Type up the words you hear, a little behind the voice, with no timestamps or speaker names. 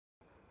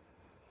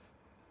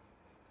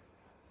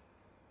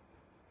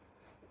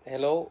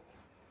Hello,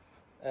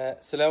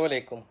 അസ്സലാമു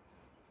അലൈക്കും.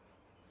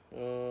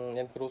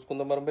 ഞാൻ ഫിറൂസ്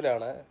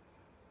കുന്നംപറമ്പിലാണ്.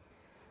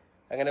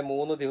 അങ്ങനെ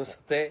 3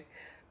 ദിവസത്തെ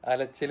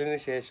അലച്ചിലിന്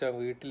ശേഷം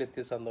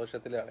വീട്ടിലെത്തിയ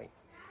സന്തോഷത്തിലാണ്.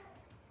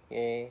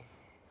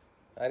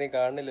 ആരെയും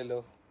കാണുന്നില്ലല്ലോ.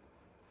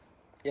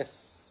 യെസ്,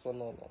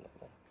 വന്നു.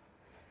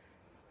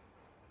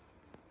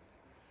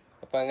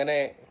 അപ്പം അങ്ങനെ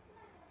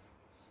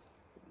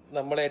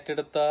നമ്മൾ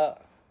ഏറ്റെടുത്ത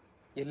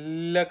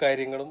എല്ലാ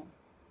കാര്യങ്ങളും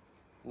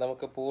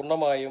നമുക്ക്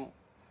പൂർണ്ണമായും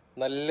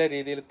നല്ല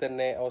രീതിയിൽ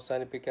തന്നെ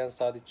അവസാനിപ്പിക്കാൻ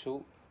സാധിച്ചു.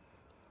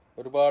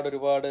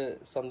 ഒരുപാട്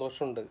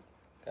സന്തോഷമുണ്ട്.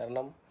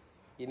 കാരണം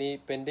ഇനി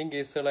പെൻഡിങ്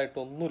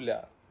കേസുകളായിട്ടൊന്നുമില്ല,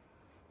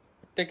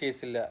 ഒറ്റ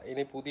കേസില്ല.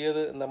 ഇനി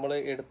പുതിയത് നമ്മൾ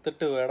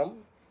എടുത്തിട്ട് വേണം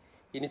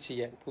ഇനി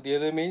ചെയ്യാൻ.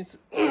 പുതിയത് മീൻസ്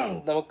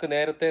നമുക്ക്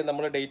നേരത്തെ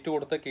നമ്മൾ ഡേറ്റ്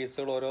കൊടുത്ത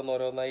കേസുകൾ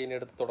ഓരോന്നോരോന്നായി ഇനി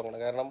എടുത്ത് തുടങ്ങണം.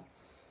 കാരണം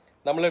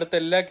നമ്മളെടുത്ത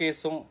എല്ലാ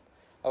കേസും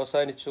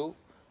അവസാനിച്ചു.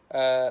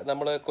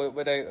 നമ്മൾ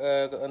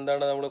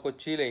നമ്മൾ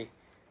കൊച്ചിയിലെ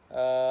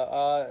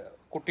ആ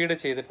കുട്ടിയുടെ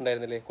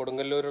ചെയ്തിട്ടുണ്ടായിരുന്നില്ലേ,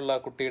 കൊടുങ്ങല്ലൂരുള്ള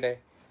ആ കുട്ടിയുടെ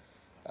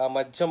ആ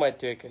മജ്ജ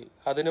മാറ്റിവെക്കൽ,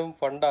 അതിനും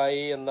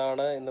ഫണ്ടായി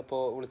എന്നാണ്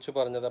ഇന്നിപ്പോൾ വിളിച്ചു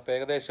പറഞ്ഞത്. അപ്പോൾ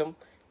ഏകദേശം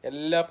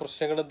എല്ലാ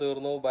പ്രശ്നങ്ങളും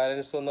തീർന്നു.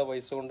 ബാലൻസ് വന്ന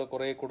പൈസ കൊണ്ട്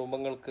കുറേ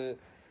കുടുംബങ്ങൾക്ക്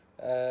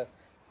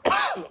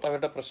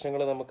അവരുടെ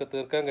പ്രശ്നങ്ങൾ നമുക്ക്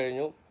തീർക്കാൻ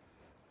കഴിഞ്ഞു.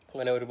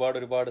 അങ്ങനെ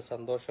ഒരുപാട്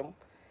സന്തോഷം.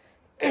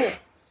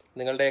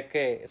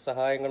 നിങ്ങളുടെയൊക്കെ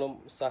സഹായങ്ങളും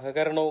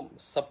സഹകരണവും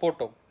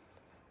സപ്പോർട്ടും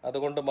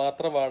അതുകൊണ്ട്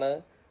മാത്രമാണ്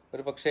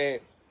ഒരു പക്ഷേ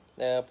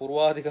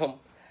പൂർവാധികം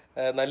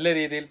നല്ല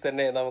രീതിയിൽ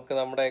തന്നെ നമുക്ക്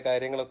നമ്മുടെ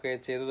കാര്യങ്ങളൊക്കെ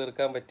ചെയ്തു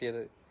തീർക്കാൻ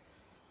പറ്റിയത്.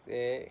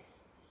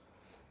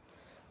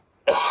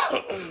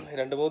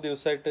 2-3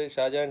 ദിവസമായിട്ട്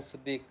ഷാജാൻ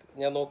സിദ്ദീഖ്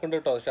ഞാൻ നോക്കണ്ട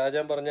കേട്ടോ.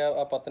 ഷാജാൻ പറഞ്ഞ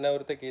ആ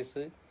പത്തനാപുരത്തെ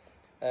കേസ്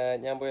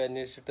ഞാൻ പോയി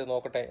അന്വേഷിച്ചിട്ട്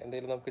നോക്കട്ടെ,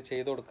 എന്തെങ്കിലും നമുക്ക്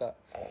ചെയ്തു കൊടുക്കാം.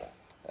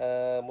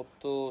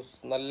 മുത്തു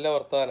നല്ല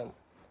വർത്തമാനം.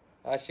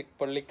 ആഷിഖ്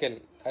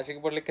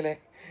പള്ളിക്കലെ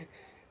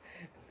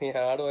നീ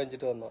ആട്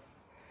വാങ്ങിച്ചിട്ട് വന്നോ.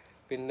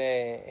 പിന്നെ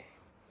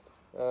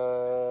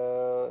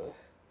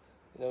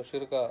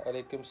നൗഷീർക്ക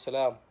വലൈക്കും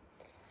സലാം.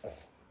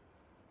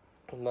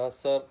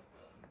 നാസർ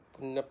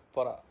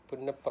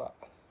പുന്നപ്ര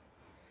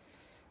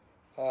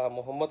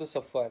മുഹമ്മദ്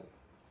സഫാൻ.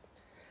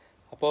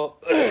 അപ്പോൾ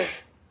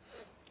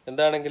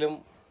എന്താണെങ്കിലും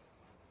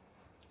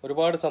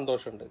ഒരുപാട്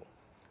സന്തോഷമുണ്ട്.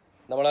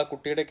 നമ്മൾ ആ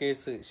കുട്ടിയുടെ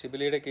കേസ്,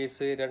 ഷിബിലിയുടെ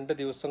കേസ് 2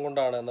 ദിവസം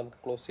കൊണ്ടാണ് നമുക്ക്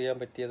ക്ലോസ് ചെയ്യാൻ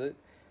പറ്റിയത്.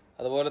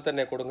 അതുപോലെ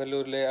തന്നെ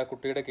കൊടുങ്ങല്ലൂരിലെ ആ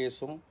കുട്ടിയുടെ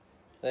കേസും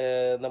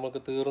നമുക്ക്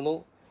തീർന്നു.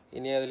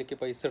 ഇനി അതിലേക്ക്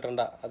പൈസ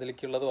ഇടണ്ട,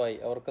 അതിലേക്കുള്ളതുമായി.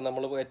 അവർക്ക്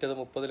നമ്മൾ ഏറ്റത്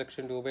 30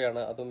 ലക്ഷം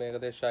രൂപയാണ്. അതും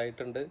ഏകദേശം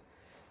ആയിട്ടുണ്ട്.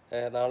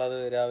 നാളെ അത്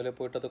രാവിലെ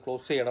പോയിട്ട് അത്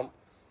ക്ലോസ് ചെയ്യണം.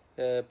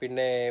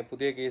 പിന്നെ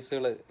പുതിയ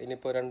കേസുകൾ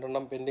ഇനിയിപ്പോൾ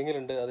 2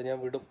 പെൻഡിങ്ങിലുണ്ട്, അത് ഞാൻ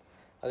വിടും.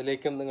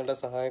 അതിലേക്കും നിങ്ങളുടെ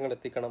സഹായങ്ങൾ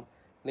എത്തിക്കണം.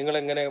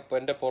 നിങ്ങളെങ്ങനെ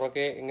എൻ്റെ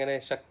പുറകെ ഇങ്ങനെ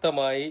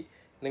ശക്തമായി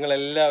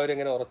നിങ്ങളെല്ലാവരും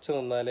ഇങ്ങനെ ഉറച്ചു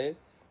നിന്നാൽ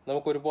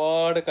നമുക്ക്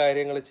ഒരുപാട്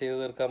കാര്യങ്ങൾ ചെയ്തു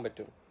തീർക്കാൻ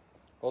പറ്റും.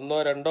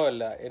 1-2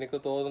 അല്ല, എനിക്ക്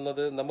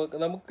തോന്നുന്നത്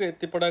നമുക്ക്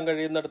എത്തിപ്പെടാൻ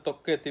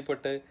കഴിയുന്നിടത്തൊക്കെ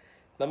എത്തിപ്പെട്ട്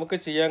നമുക്ക്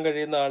ചെയ്യാൻ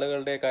കഴിയുന്ന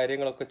ആളുകളുടെ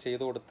കാര്യങ്ങളൊക്കെ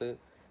ചെയ്തു കൊടുത്ത്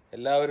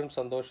എല്ലാവരും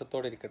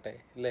സന്തോഷത്തോടെ ഇരിക്കട്ടെ,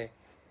 അല്ലേ?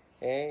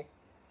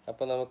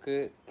 അപ്പം നമുക്ക്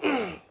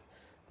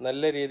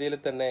നല്ല രീതിയിൽ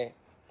തന്നെ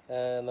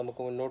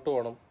നമുക്ക് മുന്നോട്ട്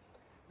പോകണം.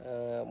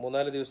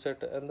 3-4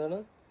 ദിവസമായിട്ട് എന്താണ്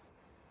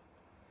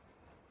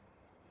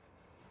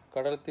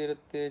കടൽ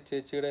തീരത്തെ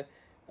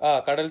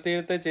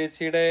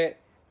ചേച്ചിയുടെ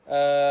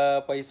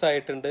പൈസ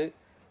ആയിട്ടുണ്ട്.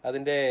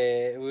 അതിൻ്റെ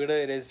വീട്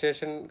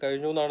രജിസ്ട്രേഷൻ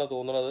കഴിഞ്ഞു എന്നാണ്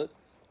തോന്നുന്നത്.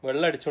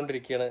 വെള്ളം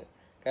അടിച്ചുകൊണ്ടിരിക്കുകയാണ്.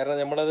 കാരണം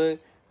നമ്മളത്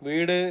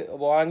വീട്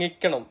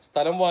വാങ്ങിക്കണം,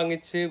 സ്ഥലം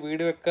വാങ്ങിച്ച്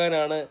വീട്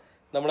വെക്കാനാണ്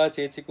നമ്മൾ ആ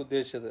ചേച്ചിക്ക്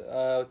ഉദ്ദേശിച്ചത്.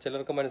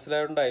 ചിലർക്ക്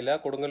മനസ്സിലായിട്ടുണ്ടായില്ല.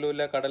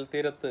 കൊടുങ്ങല്ലൂരിലെ കടൽ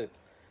തീരത്ത്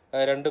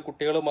 2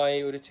 കുട്ടികളുമായി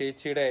ഒരു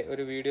ചേച്ചിയുടെ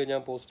ഒരു വീഡിയോ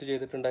ഞാൻ പോസ്റ്റ്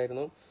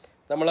ചെയ്തിട്ടുണ്ടായിരുന്നു.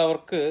 നമ്മൾ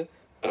അവർക്ക്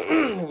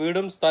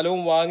വീടും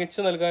സ്ഥലവും വാങ്ങിച്ചു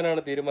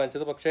നൽകാനാണ്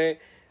തീരുമാനിച്ചത്. പക്ഷേ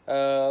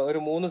ഒരു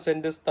 3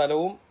 സെന്റ്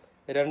സ്ഥലവും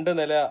 2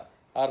 നില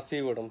RC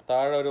വീടും,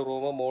 താഴെ ഒരു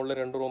റൂം, മുകളിൽ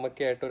 2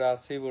 റൂമൊക്കെ ആയിട്ട് ഒരു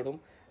RC വീടും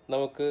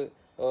നമുക്ക്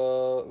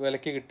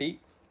വിലയ്ക്ക് കിട്ടി.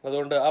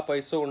 അതുകൊണ്ട് ആ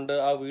പൈസ കൊണ്ട്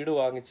ആ വീട്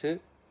വാങ്ങിച്ച്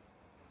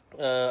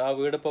ആ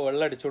വീടിപ്പോൾ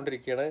വെള്ളം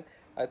അടിച്ചുകൊണ്ടിരിക്കുകയാണ്.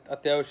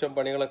 അത്യാവശ്യം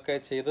പണികളൊക്കെ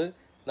ചെയ്ത്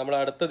നമ്മൾ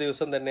അടുത്ത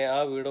ദിവസം തന്നെ ആ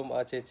വീടും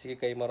ആ ചേച്ചിക്ക്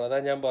കൈമാറും.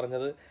 അതാണ് ഞാൻ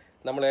പറഞ്ഞത്,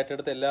 നമ്മൾ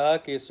ഏറ്റെടുത്ത എല്ലാ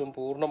കേസും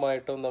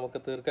പൂർണ്ണമായിട്ടും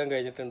നമുക്ക് തീർക്കാൻ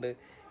കഴിഞ്ഞിട്ടുണ്ട്.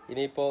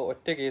 ഇനിയിപ്പോൾ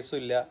ഒറ്റ കേസും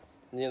ഇല്ല.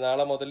 ഇനി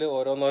നാളെ മുതൽ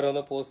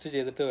ഓരോന്നോരോന്ന് പോസ്റ്റ്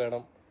ചെയ്തിട്ട്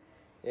വേണം.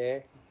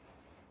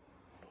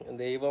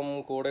 ദൈവം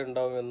കൂടെ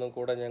ഉണ്ടാവും എന്നും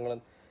കൂടെ. ഞങ്ങൾ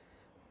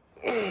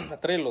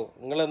അത്രയേ ഉള്ളൂ.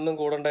 നിങ്ങളെന്നും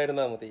കൂടെ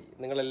ഉണ്ടായിരുന്നാൽ മതി.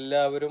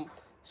 നിങ്ങളെല്ലാവരും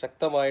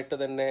ശക്തമായിട്ട്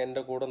തന്നെ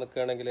എൻ്റെ കൂടെ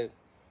നിൽക്കുകയാണെങ്കിൽ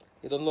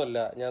ഇതൊന്നുമല്ല.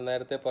 ഞാൻ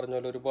നേരത്തെ പറഞ്ഞ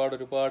പോലെ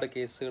ഒരുപാട്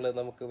കേസുകൾ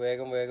നമുക്ക്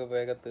വേഗം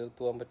തീർത്തു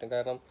പോകാൻ പറ്റും.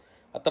 കാരണം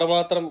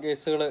അത്രമാത്രം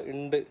കേസുകൾ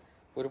ഉണ്ട്.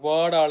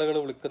 ഒരുപാട് ആളുകൾ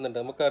വിളിക്കുന്നുണ്ട്.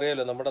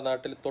 നമുക്കറിയാലോ, നമ്മുടെ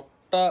നാട്ടിൽ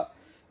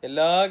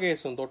എല്ലാ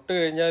കേസും തൊട്ട്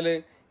കഴിഞ്ഞാൽ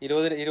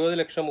 20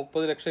 ലക്ഷം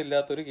 30 ലക്ഷം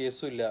ഇല്ലാത്തൊരു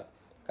കേസും ഇല്ല.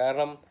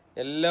 കാരണം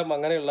എല്ലാം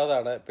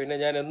അങ്ങനെയുള്ളതാണ്. പിന്നെ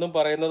ഞാൻ എന്നും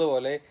പറയുന്നത്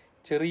പോലെ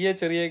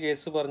ചെറിയ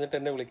കേസ് പറഞ്ഞിട്ട്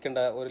എന്നെ വിളിക്കണ്ട.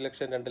 1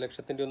 ലക്ഷം 2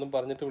 ലക്ഷത്തിൻ്റെ ഒന്നും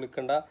പറഞ്ഞിട്ട്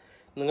വിളിക്കണ്ട.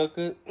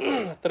 നിങ്ങൾക്ക്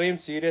അത്രയും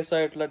സീരിയസ്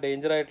ആയിട്ടുള്ള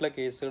ഡേഞ്ചർ ആയിട്ടുള്ള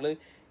കേസുകൾ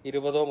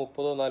 20,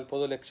 30,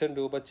 40 ലക്ഷം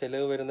രൂപ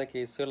ചെലവ് വരുന്ന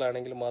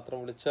കേസുകളാണെങ്കിൽ മാത്രം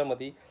വിളിച്ചാൽ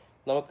മതി.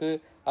 നമുക്ക്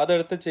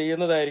അതെടുത്ത്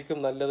ചെയ്യുന്നതായിരിക്കും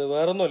നല്ലത്.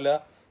 വേറൊന്നുമില്ല,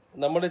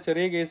 നമ്മൾ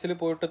ചെറിയ കേസിൽ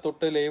പോയിട്ട്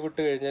തൊട്ട് ലൈവ്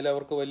ഇട്ട് കഴിഞ്ഞാൽ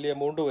അവർക്ക് വലിയ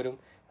എമൗണ്ട് വരും.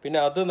 പിന്നെ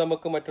അത്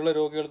നമുക്ക് മറ്റുള്ള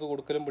രോഗികൾക്ക്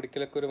കൊടുക്കലും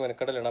പിടിക്കലൊക്കെ ഒരു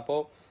മെനക്കെടലാണ്. അപ്പോൾ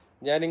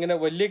ഞാനിങ്ങനെ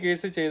വലിയ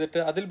കേസ് ചെയ്തിട്ട്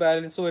അതിൽ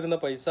ബാലൻസ് വരുന്ന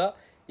പൈസ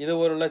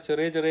ഇതുപോലുള്ള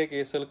ചെറിയ ചെറിയ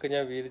കേസുകൾക്ക്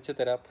ഞാൻ വീതിച്ചു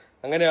തരാം.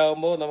 അങ്ങനെ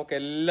ആകുമ്പോൾ നമുക്ക്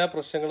എല്ലാ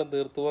പ്രശ്നങ്ങളും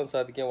തീർത്തു പോകാൻ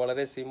സാധിക്കും.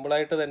 വളരെ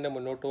സിമ്പിളായിട്ട് തന്നെ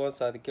മുന്നോട്ട് പോകാൻ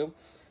സാധിക്കും.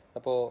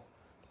 അപ്പോൾ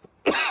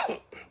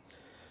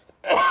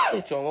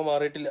ചുമ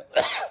മാറിയിട്ടില്ല.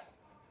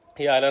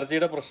 ഈ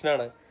അലർജിയുടെ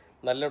പ്രശ്നമാണ്.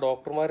 നല്ല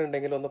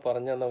ഡോക്ടർമാരുണ്ടെങ്കിൽ ഒന്ന്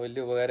പറഞ്ഞു തന്നാൽ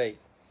വലിയ ഉപകാരമായി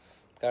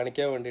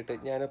കാണിക്കാൻ വേണ്ടിയിട്ട്.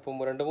 ഞാനിപ്പം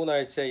 2-3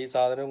 ആഴ്ച ഈ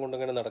സാധനം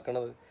കൊണ്ടിങ്ങനെ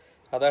നടക്കണത്.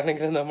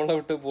 അതാണെങ്കിൽ നമ്മളെ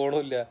വിട്ട്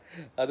പോകണില്ല,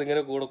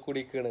 അതിങ്ങനെ കൂടെ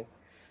കൂടിക്കാണ്.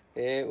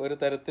 ഒരു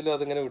തരത്തിലും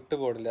അതിങ്ങനെ വിട്ടു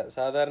പോകണില്ല.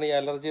 സാധാരണ ഈ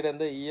അലർജിയുടെ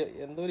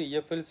എന്തോ ഒരു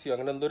EFLC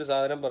അങ്ങനെ എന്തോ ഒരു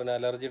സാധനം പറഞ്ഞു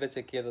അലർജിയുടെ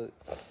ചെക്ക് ചെയ്തത്.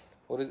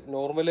 ഒരു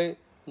നോർമല്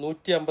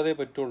 150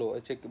 പറ്റുള്ളൂ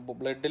ചെക്ക്.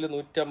 ബ്ലഡിൽ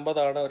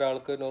 150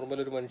 ഒരാൾക്ക് നോർമൽ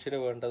ഒരു മനുഷ്യന്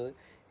വേണ്ടത്.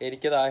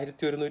 എനിക്കത്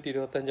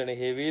 1125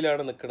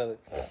 ഹെവിയിലാണ് നിൽക്കുന്നത്.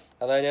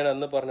 അതാണ് ഞാൻ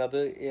അന്ന് പറഞ്ഞത്.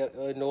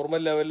 അത്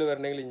നോർമൽ ലെവലിൽ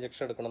വരണമെങ്കിൽ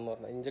ഇഞ്ചക്ഷൻ എടുക്കണം എന്ന്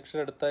പറഞ്ഞു. ഇഞ്ചക്ഷൻ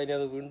എടുത്താൽ ഇനി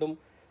അത് വീണ്ടും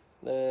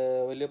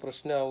വലിയ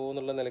പ്രശ്നമാവും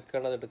എന്നുള്ള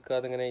നിലക്കാണ് അത്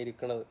എടുക്കാതെ ഇങ്ങനെ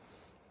ഇരിക്കണത്.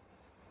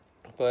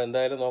 അപ്പോൾ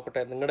എന്തായാലും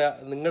നോക്കട്ടെ.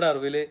 നിങ്ങളുടെ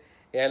അറിവിൽ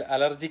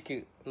അലർജിക്ക്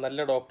നല്ല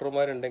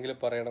ഡോക്ടർമാരുണ്ടെങ്കിൽ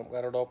പറയണം.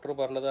 കാരണം ഡോക്ടർ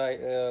പറഞ്ഞത്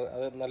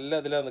അത് നല്ല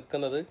ഇതിലാണ്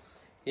നിൽക്കുന്നത്.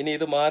 ഇനി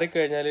ഇത്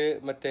മാറിക്കഴിഞ്ഞാൽ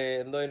മറ്റേ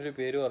എന്തോ അതിനൊരു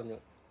പേര് പറഞ്ഞു,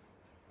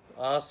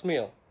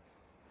 ആസ്മയോ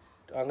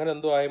അങ്ങനെ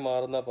എന്തോ ആയി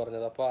മാറുന്ന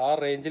പറഞ്ഞത്. അപ്പോൾ ആ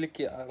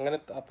റേഞ്ചിലേക്ക്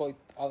അപ്പോൾ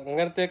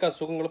അങ്ങനത്തേക്ക്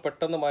അസുഖങ്ങൾ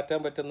പെട്ടെന്ന് മാറ്റാൻ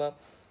പറ്റുന്ന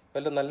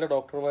വല്ല നല്ല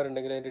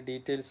ഡോക്ടർമാരുണ്ടെങ്കിൽ അതിൻ്റെ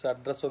ഡീറ്റെയിൽസ്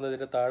അഡ്രസ്സ് ഒന്ന്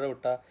ഇതിൻ്റെ താഴെ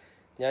വിട്ടാൽ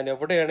ഞാൻ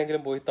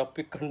എവിടെയാണെങ്കിലും പോയി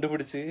തപ്പി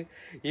കണ്ടുപിടിച്ച്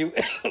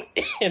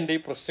എൻ്റെ ഈ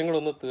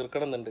പ്രശ്നങ്ങളൊന്ന്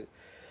തീർക്കണം എന്നുണ്ട്.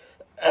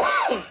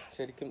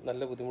 ശരിക്കും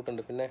നല്ല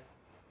ബുദ്ധിമുട്ടുണ്ട്. പിന്നെ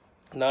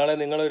നാളെ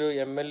നിങ്ങളൊരു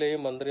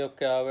MLAയും മന്ത്രിയും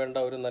ഒക്കെ ആവേണ്ട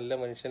ഒരു നല്ല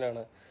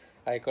മനുഷ്യനാണ്.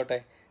 ആയിക്കോട്ടെ,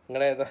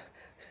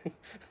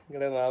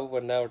 നിങ്ങളുടെ നാവ്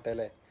പൊന്നാവട്ടെ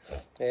അല്ലേ.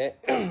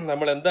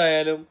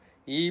 നമ്മളെന്തായാലും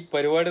ഈ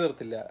പരിപാടി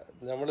നിർത്തില്ല.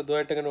 നമ്മൾ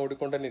ഇതുമായിട്ട് ഇങ്ങനെ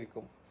ഓടിക്കൊണ്ട് തന്നെ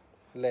ഇരിക്കും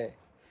അല്ലേ.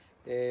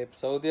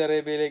 സൗദി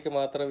അറേബ്യയിലേക്ക്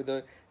മാത്രം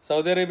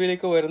സൗദി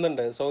അറേബ്യയിലേക്ക്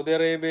വരുന്നുണ്ട്. സൗദി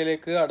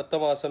അറേബ്യയിലേക്ക് അടുത്ത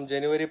മാസം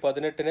ജനുവരി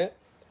 18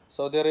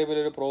 സൗദി അറേബ്യയിൽ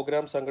ഒരു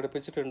പ്രോഗ്രാം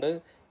സംഘടിപ്പിച്ചിട്ടുണ്ട്.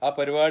 ആ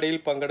പരിപാടിയിൽ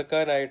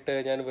പങ്കെടുക്കാനായിട്ട്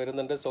ഞാൻ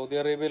വരുന്നുണ്ട്. സൗദി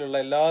അറേബ്യയിലുള്ള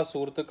എല്ലാ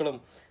സുഹൃത്തുക്കളും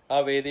ആ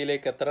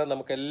വേദിയിലേക്ക് എത്തണം.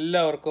 നമുക്ക്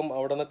എല്ലാവർക്കും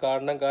അവിടെ നിന്ന്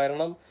കാണണം.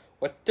 കാരണം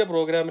ഒറ്റ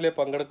പ്രോഗ്രാമിലേ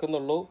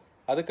പങ്കെടുക്കുന്നുള്ളൂ.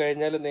 അത്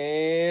കഴിഞ്ഞാൽ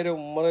നേരെ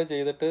ഉംറ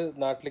ചെയ്തിട്ട്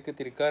നാട്ടിലേക്ക്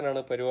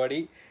തിരിക്കാനാണ് പരിപാടി.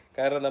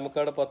 കാരണം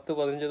നമുക്കവിടെ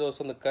 10-15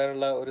 ദിവസം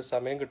നിൽക്കാനുള്ള ഒരു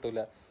സമയം കിട്ടൂല.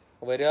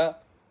 വരിക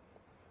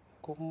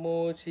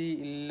കുമ്മോജി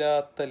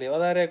ഇല്ലാത്ത ലേ,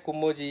 അതാരെ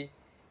കുമ്മോജി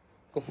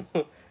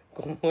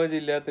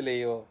ഇല്ലാത്ത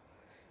ലേയോ.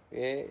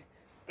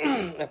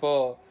 അപ്പോൾ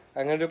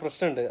അങ്ങനെ ഒരു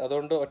പ്രശ്നമുണ്ട്.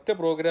 അതുകൊണ്ട് ഒറ്റ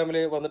പ്രോഗ്രാമിൽ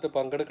വന്നിട്ട്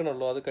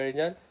പങ്കെടുക്കണുള്ളൂ. അത്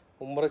കഴിഞ്ഞാൽ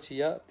ഉംറ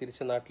ചെയ്യുക,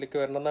 തിരിച്ച് നാട്ടിലേക്ക്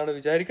വരണം എന്നാണ്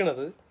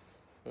വിചാരിക്കണത്.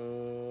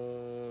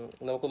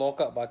 നമുക്ക്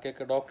നോക്കാം.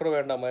 ബാക്കിയൊക്കെ ഡോക്ടർ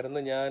വേണ്ട,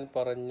 മരുന്ന് ഞാൻ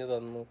പറഞ്ഞു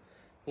തന്നു.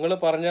 നിങ്ങൾ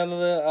പറഞ്ഞു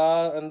തന്നത്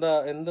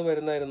എന്ത്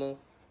മരുന്നായിരുന്നു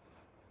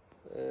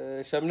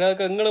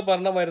ഷംനാദ്? നിങ്ങൾ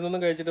പറഞ്ഞ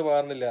മരുന്നൊന്നും കഴിച്ചിട്ട്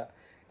മാറണില്ല.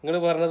 നിങ്ങൾ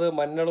പറഞ്ഞത്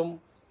മഞ്ഞളും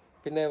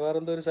പിന്നെ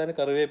വേറെന്തോ ഒരു സാധനം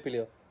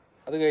കറിവേപ്പിലയോ,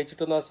 അത്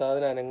കഴിച്ചിട്ടൊന്നും ആ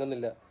സാധനം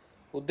അനങ്ങുന്നില്ല.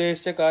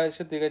 ഉദ്ദേശിച്ച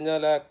കാശ്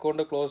തികഞ്ഞാൽ ആ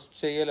അക്കൗണ്ട് ക്ലോസ്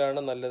ചെയ്യലാണ്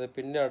നല്ലത്.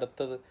 പിന്നെ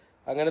അടുത്തത്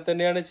അങ്ങനെ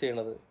തന്നെയാണ്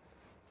ചെയ്യണത്.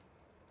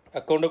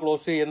 അക്കൗണ്ട്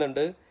ക്ലോസ്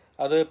ചെയ്യുന്നുണ്ട്.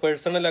 അത്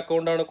പേഴ്സണൽ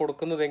അക്കൗണ്ടാണ്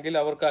കൊടുക്കുന്നതെങ്കിൽ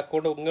അവർക്ക്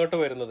അക്കൗണ്ട് ഇങ്ങോട്ട്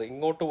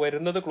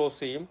വരുന്നത് ക്ലോസ്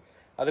ചെയ്യും.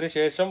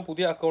 അതിനുശേഷം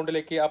പുതിയ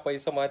അക്കൗണ്ടിലേക്ക് ആ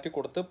പൈസ മാറ്റി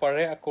കൊടുത്ത്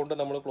പഴയ അക്കൗണ്ട്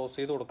നമ്മൾ ക്ലോസ്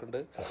ചെയ്ത്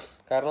കൊടുക്കുന്നുണ്ട്.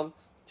 കാരണം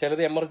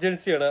ചിലത്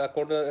എമർജൻസിയാണ്.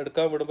 അക്കൗണ്ട്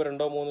എടുക്കാൻ വിടുമ്പോൾ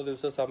 2-3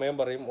 ദിവസം സമയം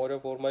പറയും, ഓരോ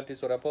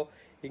ഫോർമാലിറ്റീസ് പറയും. അപ്പോൾ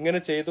ഇങ്ങനെ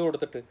ചെയ്തു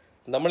കൊടുത്തിട്ട്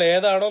നമ്മൾ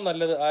ഏതാണോ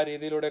നല്ലത് ആ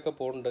രീതിയിലൂടെയൊക്കെ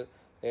പോകുന്നുണ്ട്.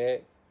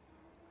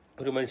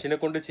 ഒരു മനുഷ്യനെ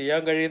കൊണ്ട്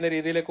ചെയ്യാൻ കഴിയുന്ന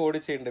രീതിയിലൊക്കെ ഓടി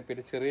ചെയ്യുന്നുണ്ട്.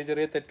 പിന്നെ ചെറിയ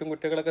ചെറിയ തെറ്റും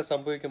കുറ്റങ്ങളൊക്കെ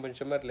സംഭവിക്കും.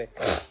 മനുഷ്യന്മാരല്ലേ,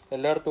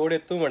 എല്ലായിടത്തും ഓടി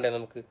എത്തും വേണ്ടേ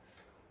നമുക്ക്.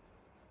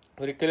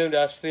 ഒരിക്കലും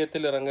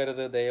രാഷ്ട്രീയത്തിൽ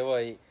ഇറങ്ങരുത്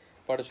ദയവായി.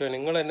 പഠിച്ചോ,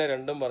 നിങ്ങൾ എന്നെ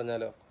രണ്ടും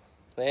പറഞ്ഞാലോ.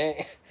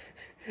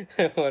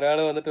 ഒരാൾ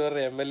വന്നിട്ട്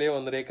പറഞ്ഞ് MLA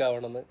മന്ത്രിയൊക്കെ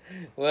ആവണമെന്ന്,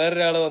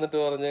 വേറൊരാൾ വന്നിട്ട്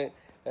പറഞ്ഞ്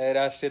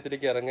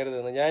രാഷ്ട്രീയത്തിലേക്ക്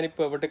ഇറങ്ങരുതെന്ന്.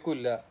 ഞാനിപ്പോൾ എവിടേക്കും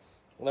ഇല്ല.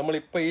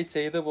 നമ്മളിപ്പോൾ ഈ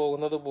ചെയ്തു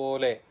പോകുന്നത്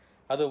പോലെ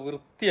അത്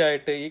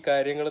വൃത്തിയായിട്ട് ഈ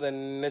കാര്യങ്ങൾ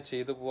തന്നെ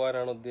ചെയ്തു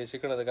പോകാനാണ്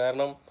ഉദ്ദേശിക്കുന്നത്.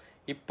 കാരണം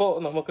ഇപ്പോൾ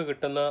നമുക്ക്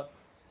കിട്ടുന്ന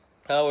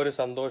ആ ഒരു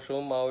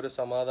സന്തോഷവും ആ ഒരു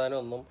സമാധാനവും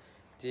ഒന്നും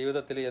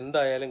ജീവിതത്തിൽ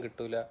എന്തായാലും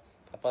കിട്ടൂല.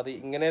 അപ്പം അത്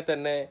ഇങ്ങനെ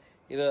തന്നെ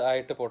ഇത്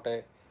ആയിട്ട് പോട്ടെ.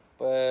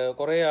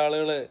 കുറേ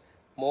ആളുകൾ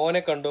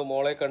മോനെ കണ്ടു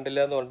മോളെ കണ്ടില്ല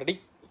എന്ന് പറഞ്ഞിട്ട്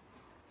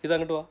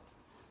ഇതങ്ങോട്ട് വാ,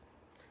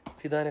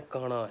 ഫിദാനെ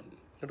കാണാൻ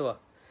ഇങ്ങോട്ട് വാ,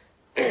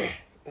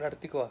 ഇവിടെ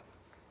അടുത്തേക്ക് വാ.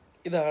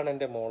 ഇതാണ്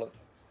എൻ്റെ മോള്.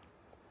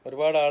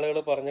 ഒരുപാട് ആളുകൾ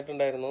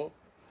പറഞ്ഞിട്ടുണ്ടായിരുന്നു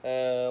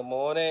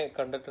മോനെ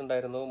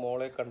കണ്ടിട്ടുണ്ടായിരുന്നു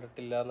മോളെ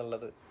കണ്ടിട്ടില്ല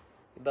എന്നുള്ളത്.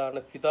 ഇതാണ്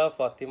ഫിദ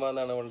ഫാത്തിമ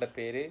എന്നാണ് അവളുടെ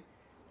പേര്.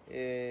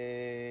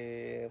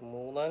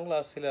 3ാം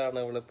ക്ലാസ്സിലാണ്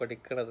അവള്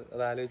പഠിക്കണത്.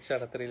 അത്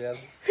ആലോചിച്ചാണ് അത്രയില്ല,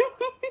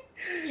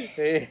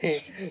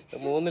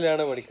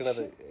 3ലാണ്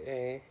പഠിക്കണത്.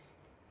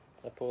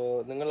 അപ്പോൾ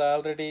നിങ്ങൾ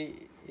ആൾറെഡി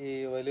ഈ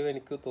വലിവ്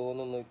എനിക്ക്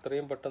തോന്നുന്നു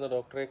ഇത്രയും പെട്ടെന്ന്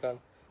ഡോക്ടറെ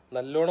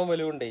നല്ലോണം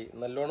വലിവുണ്ടേ,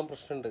 നല്ലോണം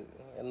പ്രശ്നമുണ്ട്.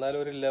 എന്നാലും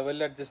ഒരു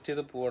ലെവലിൽ അഡ്ജസ്റ്റ്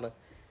ചെയ്ത് പോവാണ്.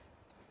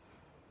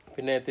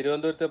 പിന്നെ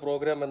തിരുവനന്തപുരത്തെ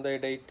പ്രോഗ്രാം എന്തായി?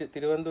 ഡേറ്റ്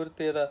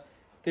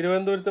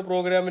തിരുവനന്തപുരത്തെ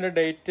പ്രോഗ്രാമിൻ്റെ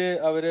ഡേറ്റ്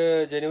അവർ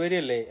ജനുവരി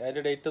അല്ലേ?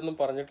 അതിൻ്റെ ഡേറ്റ് ഒന്നും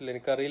പറഞ്ഞിട്ടില്ല,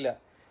 എനിക്കറിയില്ല.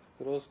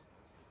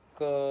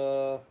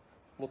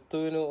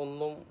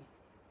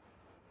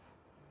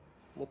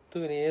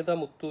 മുത്തുവിന് ഏതാ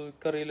മുത്തു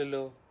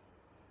എനിക്കറിയില്ലല്ലോ.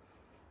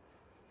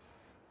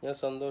 ഞാൻ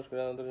സന്തോഷ്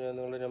ഗ്രാമത്തിൽ ഞാൻ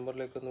നിങ്ങളുടെ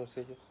നമ്പറിലേക്ക് ഒന്ന്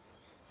മെസ്സേജ്.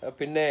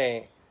 പിന്നെ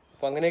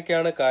അപ്പം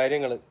അങ്ങനെയൊക്കെയാണ്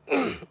കാര്യങ്ങൾ.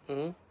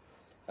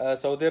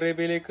 സൗദി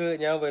അറേബ്യയിലേക്ക്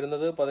ഞാൻ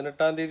വരുന്നത്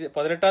 18-ാം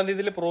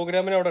തീയതി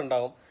പ്രോഗ്രാമിന് അവിടെ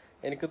ഉണ്ടാകും.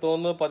 എനിക്ക്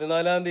തോന്നുന്നു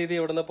 14-ാം തീയതി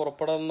ഇവിടെ നിന്ന്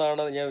പുറപ്പെടണം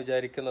എന്നാണ് ഞാൻ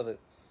വിചാരിക്കുന്നത്.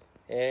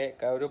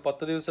 ഒരു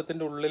 10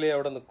 ദിവസത്തിൻ്റെ ഉള്ളിലേ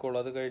അവിടെ നിൽക്കുള്ളൂ.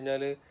 അത്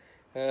കഴിഞ്ഞാൽ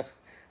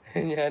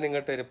ഞാൻ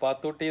ഇങ്ങോട്ട് വരും.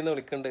 പാത്തൂട്ടിന്ന്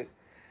വിളിക്കുന്നുണ്ട്.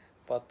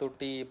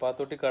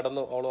 പാത്തൂട്ടി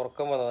കടന്നു, അവൾ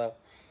ഉറക്കം വന്നതാണ്.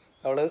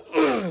 അവൾ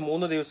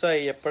 3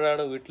 ദിവസമായി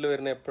എപ്പോഴാണ് വീട്ടിൽ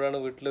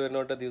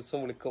വരുന്നത് ദിവസം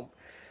വിളിക്കും.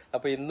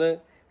 അപ്പോൾ ഇന്ന്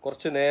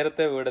കുറച്ച്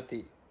നേരത്തെ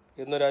വീടെത്തി.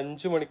 ഇന്നൊരു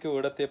 5 മണിക്ക്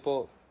വീടെത്തിയപ്പോൾ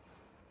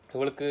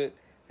ഇവൾക്ക്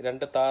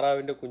 2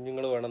 താറാവിൻ്റെ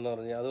കുഞ്ഞുങ്ങൾ വേണമെന്ന്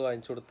പറഞ്ഞ് അത്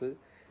വാങ്ങിച്ചു കൊടുത്ത്.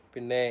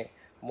 പിന്നെ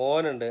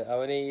മോനുണ്ട്,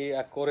 അവന് ഈ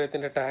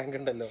അക്വേറിയത്തിൻ്റെ ടാങ്ക്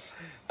ഉണ്ടല്ലോ,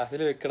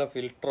 അതിൽ വെക്കണ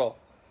ഫിൽറ്ററോ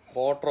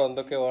മോട്ടറോ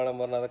എന്തൊക്കെ വേണം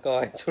പറഞ്ഞ് അതൊക്കെ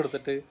വാങ്ങിച്ചു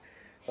കൊടുത്തിട്ട്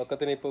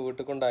ഒക്കത്തിന് ഇപ്പോൾ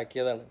വീട്ടിൽ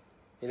കൊണ്ടാക്കിയതാണ്.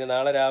 ഇനി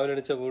നാളെ രാവിലെ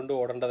എണിച്ച വീണ്ടും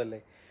ഓടേണ്ടതല്ലേ.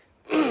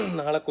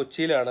 നാളെ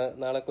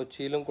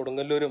കൊച്ചിയിലും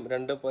കൊടുങ്ങല്ലൂരും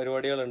 2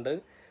 പരിപാടികളുണ്ട്.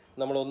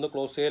 നമ്മളൊന്ന്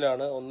ക്ലോസ്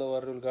ചെയ്യലാണ്, ഒന്ന്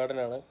വേറൊരു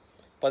ഉദ്ഘാടനമാണ്.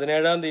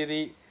 17-ാം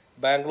തീയതി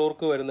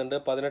ബാംഗ്ലൂർക്ക് വരുന്നുണ്ട്.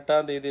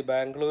 18-ാം തീയതി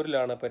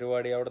ബാംഗ്ലൂരിലാണ്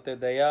പരിപാടി. അവിടുത്തെ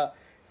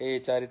ഈ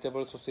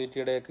ചാരിറ്റബിൾ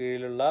സൊസൈറ്റിയുടെ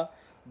കീഴിലുള്ള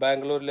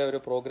ബാംഗ്ലൂരിലെ ഒരു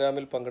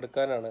പ്രോഗ്രാമിൽ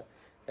പങ്കെടുക്കാനാണ്.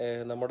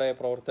 നമ്മുടെ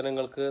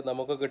പ്രവർത്തനങ്ങൾക്ക്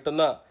നമുക്ക്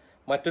കിട്ടുന്ന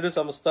മറ്റൊരു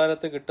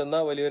സംസ്ഥാനത്ത് കിട്ടുന്ന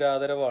വലിയൊരു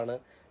ആദരവാണ്.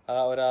 ആ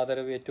ഒരു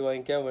ആദരവ്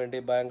ഏറ്റുവാങ്ങിക്കാൻ വേണ്ടി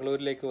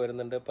ബാംഗ്ലൂരിലേക്ക്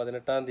വരുന്നുണ്ട്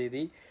 18-ാം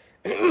തീയതി.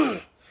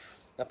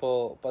 അപ്പോൾ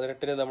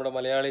 18-ന് നമ്മുടെ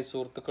മലയാളി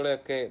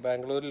സുഹൃത്തുക്കളെയൊക്കെ,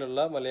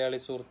 ബാംഗ്ലൂരിലുള്ള മലയാളി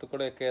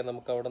സുഹൃത്തുക്കളെയൊക്കെ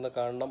നമുക്ക് അവിടെ നിന്ന്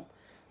കാണണം.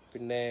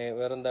 പിന്നെ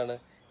വേറെന്താണ്,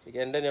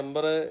 എൻ്റെ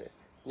നമ്പർ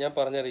ഞാൻ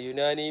പറഞ്ഞത്,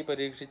 യുനാനി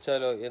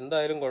പരീക്ഷിച്ചാലോ?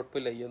 എന്തായാലും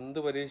കുഴപ്പമില്ല, എന്ത്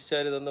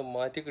പരീക്ഷിച്ചാലും ഇതൊന്ന്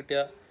മാറ്റി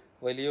കിട്ടിയാൽ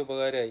വലിയ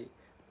ഉപകാരമായി.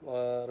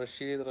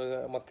 റഷീദ്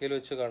മക്കയിൽ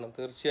വെച്ച് കാണും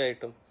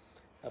തീർച്ചയായിട്ടും.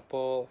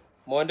 അപ്പോൾ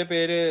മോൻ്റെ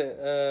പേര്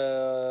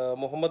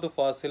മുഹമ്മദ്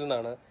ഫാസിൽ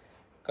എന്നാണ്.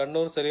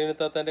 കണ്ണൂർ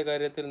സലീനത്താത്തൻ്റെ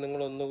കാര്യത്തിൽ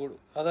നിങ്ങൾ ഒന്നുകൂടി,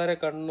 അതാരെ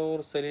കണ്ണൂർ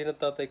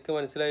സലീനത്താത്ത? എനിക്ക്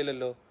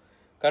മനസ്സിലായില്ലല്ലോ.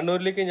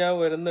 കണ്ണൂരിലേക്ക് ഞാൻ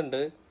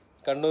വരുന്നുണ്ട്.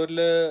 കണ്ണൂരിൽ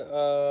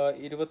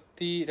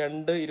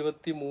 22,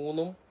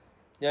 23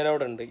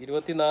 ഞാനവിടെ ഉണ്ട്.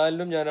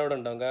 24-നും ഞാനവിടെ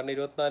ഉണ്ടാകും. കാരണം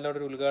 24-ന് അവിടെ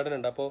ഒരു ഉദ്ഘാടനം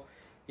ഉണ്ട്. അപ്പോൾ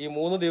ഈ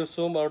 3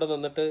 ദിവസവും അവിടെ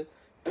നിന്നിട്ട്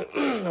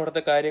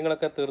അവിടുത്തെ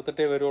കാര്യങ്ങളൊക്കെ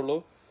തീർത്തിട്ടേ വരുള്ളൂ.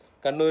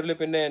 കണ്ണൂരിൽ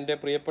പിന്നെ എൻ്റെ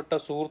പ്രിയപ്പെട്ട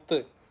സുഹൃത്ത്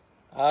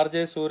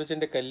RJ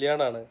സൂരജിൻ്റെ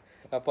കല്യാണമാണ്.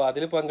 അപ്പോൾ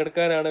അതിൽ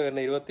പങ്കെടുക്കാനാണ്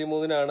വരുന്നത്.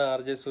 23-നാണ്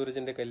RJ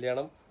സൂരജിൻ്റെ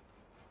കല്യാണം.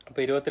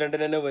 അപ്പോൾ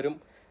 22-ന് തന്നെ വരും.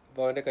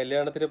 അപ്പോൾ അവൻ്റെ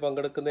കല്യാണത്തിന്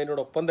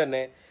പങ്കെടുക്കുന്നതിനോടൊപ്പം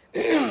തന്നെ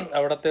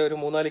അവിടുത്തെ ഒരു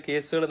 3-4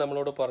 കേസുകൾ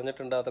നമ്മളോട്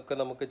പറഞ്ഞിട്ടുണ്ട്, അതൊക്കെ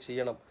നമുക്ക്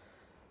ചെയ്യണം.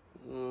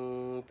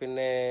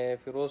 പിന്നെ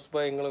ഫിറോസ്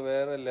ഭായ്, നിങ്ങൾ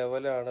വേറെ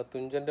ലെവലാണ്.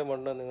 തുഞ്ചൻ്റെ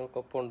മണ്ണ്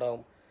നിങ്ങൾക്കൊപ്പം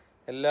ഉണ്ടാവും.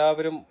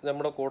 എല്ലാവരും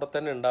നമ്മുടെ കൂടെ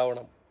തന്നെ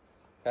ഉണ്ടാവണം.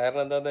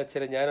 കാരണം എന്താണെന്ന്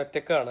വെച്ചാൽ ഞാൻ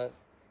ഒറ്റക്കാണ്,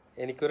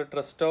 എനിക്കൊരു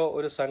ട്രസ്റ്റോ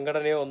ഒരു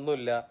സംഘടനയോ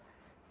ഒന്നുമില്ല.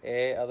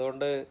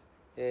 അതുകൊണ്ട്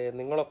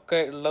നിങ്ങളൊക്കെ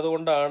ഉള്ളത്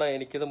കൊണ്ടാണ്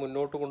എനിക്കിത്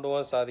മുന്നോട്ട്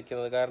കൊണ്ടുപോകാൻ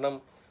സാധിക്കുന്നത്. കാരണം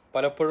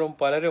പലപ്പോഴും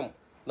പലരും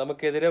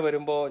നമുക്കെതിരെ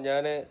വരുമ്പോൾ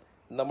ഞാൻ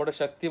നമ്മുടെ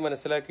ശക്തി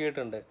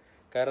മനസ്സിലാക്കിയിട്ടുണ്ട്.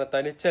 കാരണം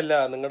തനിച്ചല്ല,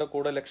 നിങ്ങളുടെ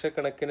കൂടെ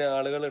ലക്ഷക്കണക്കിന്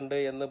ആളുകളുണ്ട്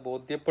എന്ന്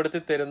ബോധ്യപ്പെടുത്തി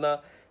തരുന്ന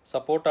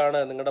സപ്പോർട്ടാണ്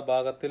നിങ്ങളുടെ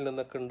ഭാഗത്തിൽ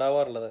നിന്നൊക്കെ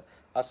ഉണ്ടാവാറുള്ളത്.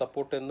 ആ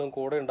സപ്പോർട്ട് എന്നും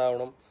കൂടെ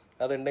ഉണ്ടാവണം.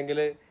 അതുണ്ടെങ്കിൽ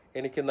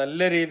എനിക്ക്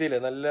നല്ല രീതിയിൽ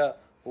നല്ല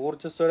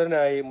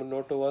ഊർജ്ജസ്വരനായി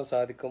മുന്നോട്ട് പോകാൻ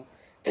സാധിക്കും.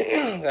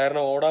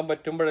 കാരണം ഓടാൻ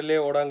പറ്റുമ്പോഴല്ലേ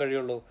ഓടാൻ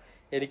കഴിയുള്ളൂ.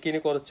 എനിക്കിനി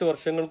കുറച്ച്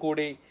വർഷങ്ങൾ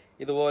കൂടി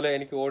ഇതുപോലെ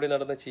എനിക്ക് ഓടി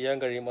നടന്ന് ചെയ്യാൻ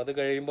കഴിയും. അത്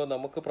കഴിയുമ്പോൾ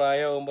നമുക്ക്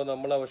പ്രായമാകുമ്പോൾ,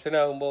 നമ്മൾ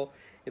അവശനാകുമ്പോൾ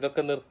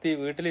ഇതൊക്കെ നിർത്തി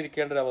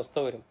വീട്ടിലിരിക്കേണ്ട ഒരു അവസ്ഥ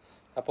വരും.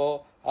 അപ്പോൾ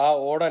ആ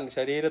ഓടാൻ,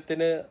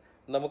 ശരീരത്തിന്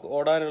നമുക്ക്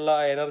ഓടാനുള്ള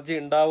എനർജി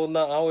ഉണ്ടാവുന്ന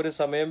ആ ഒരു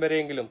സമയം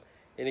വരെയെങ്കിലും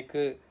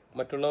എനിക്ക്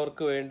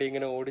മറ്റുള്ളവർക്ക് വേണ്ടി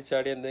ഇങ്ങനെ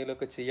ഓടിച്ചാടി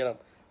എന്തെങ്കിലുമൊക്കെ ചെയ്യണം.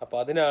 അപ്പോൾ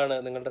അതിനാണ്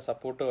നിങ്ങളുടെ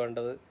സപ്പോർട്ട്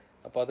വേണ്ടത്.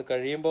 അപ്പോൾ അത്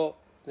കഴിയുമ്പോൾ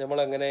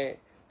നമ്മളങ്ങനെ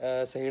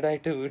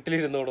സൈഡായിട്ട്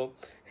വീട്ടിലിരുന്നോളും.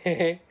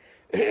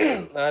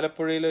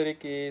 ആലപ്പുഴയിലെ ഒരു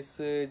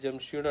കേസ്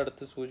ജംഷിയുടെ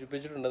അടുത്ത്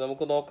സൂചിപ്പിച്ചിട്ടുണ്ട്,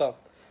 നമുക്ക് നോക്കാം.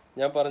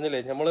 ഞാൻ പറഞ്ഞില്ലേ,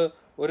 നമ്മൾ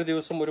ഒരു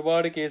ദിവസം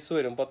ഒരുപാട് കേസ്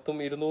വരും, 10ഉം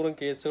 200ഉം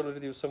കേസുകൾ ഒരു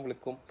ദിവസം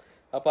വിളിക്കും.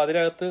 അപ്പോൾ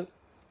അതിനകത്ത്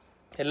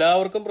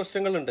എല്ലാവർക്കും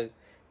പ്രശ്നങ്ങളുണ്ട്.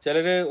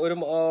 ചിലർ ഒരു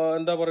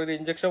എന്താ പറയുക, ഒരു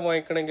ഇഞ്ചക്ഷൻ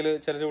വാങ്ങിക്കണമെങ്കിൽ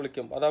ചിലർ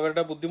വിളിക്കും. അത്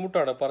അവരുടെ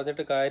ബുദ്ധിമുട്ടാണ്,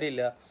 പറഞ്ഞിട്ട്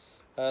കാര്യമില്ല.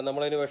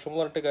 നമ്മളതിന് വിഷമം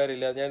പറഞ്ഞിട്ട്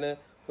കാര്യമില്ല. ഞാൻ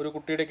ഒരു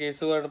കുട്ടിയുടെ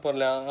കേസ്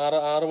പറഞ്ഞില്ല,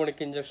 6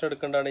 മണിക്ക് ഇഞ്ചക്ഷൻ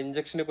എടുക്കേണ്ടതാണ്,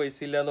 ഇഞ്ചക്ഷന് പൈസ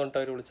ഇല്ല എന്ന് പറഞ്ഞിട്ട്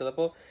അവർ വിളിച്ചത്.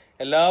 അപ്പോൾ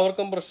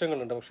എല്ലാവർക്കും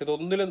പ്രശ്നങ്ങളുണ്ട്. പക്ഷെ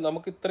ഇതൊന്നിലും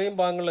നമുക്ക് ഇത്രയും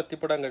ഭാഗങ്ങളിൽ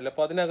എത്തിപ്പെടാൻ കഴിയില്ല.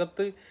 അപ്പോൾ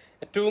അതിനകത്ത്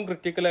ഏറ്റവും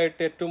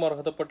ക്രിട്ടിക്കലായിട്ട് ഏറ്റവും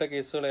അർഹതപ്പെട്ട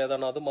കേസുകൾ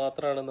ഏതാണ് അത്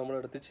മാത്രമാണ്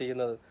നമ്മളെടുത്ത്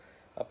ചെയ്യുന്നത്.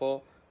 അപ്പോൾ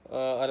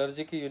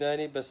അലർജിക്ക്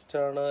യുനാനി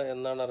ബെസ്റ്റാണ്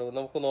എന്നാണ് അറിവ്.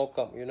 നമുക്ക്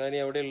നോക്കാം യുനാനി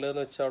എവിടെ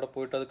ഉള്ളതെന്ന് വെച്ചാൽ അവിടെ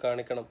പോയിട്ട് അത്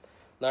കാണിക്കണം.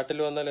 നാട്ടിൽ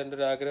വന്നാൽ എൻ്റെ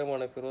ഒരു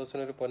ആഗ്രഹമാണ്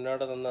ഫിറോസിനൊരു പൊന്നാട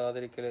തന്ന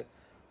ആദരിക്കൽ.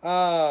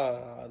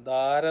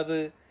 അതാരത്?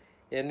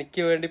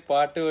 എനിക്ക് വേണ്ടി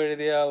പാട്ട്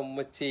എഴുതിയ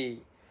ഉമ്മച്ചി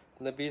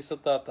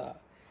നബീസത്താത്ത.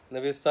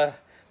 നബീസ്ത,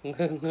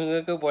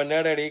 നിങ്ങൾക്ക്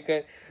പൊന്നാട അടിയിക്കാൻ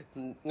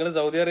നിങ്ങൾ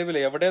സൗദി അറേബ്യയിൽ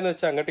എവിടെയെന്ന്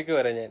വെച്ചാൽ അങ്ങോട്ടേക്ക്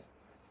വരാം ഞാൻ.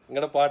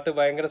 നിങ്ങളുടെ പാട്ട്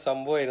ഭയങ്കര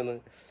സംഭവമായിരുന്നു.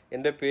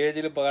 എൻ്റെ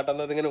പേജിൽ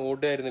പാട്ടുന്നത് ഇങ്ങനെ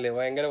ഓടുമായിരുന്നില്ലേ,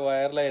 ഭയങ്കര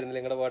വൈറലായിരുന്നില്ലേ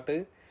നിങ്ങളുടെ പാട്ട്.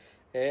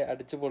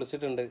 അടിച്ചു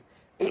പൊളിച്ചിട്ടുണ്ട്.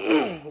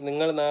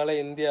 നിങ്ങൾ നാളെ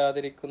ഇന്ത്യ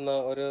ആദരിക്കുന്ന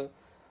ഒരു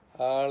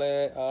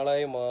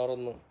ആളായി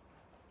മാറുന്നു.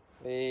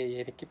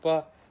 എനിക്കിപ്പോൾ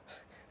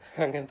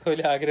അങ്ങനത്തെ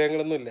വലിയ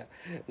ആഗ്രഹങ്ങളൊന്നുമില്ല.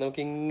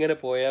 നമുക്കിങ്ങനെ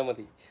പോയാൽ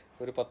മതി.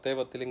 ഒരു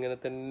 10-10 ഇങ്ങനെ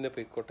തന്നെ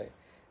പോയിക്കോട്ടെ.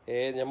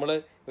 നമ്മൾ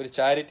ഒരു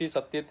ചാരിറ്റി,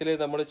 സത്യത്തിൽ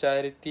നമ്മൾ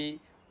ചാരിറ്റി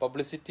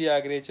പബ്ലിസിറ്റി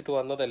ആഗ്രഹിച്ചിട്ട്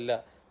വന്നതല്ല.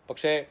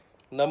 പക്ഷേ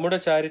നമ്മുടെ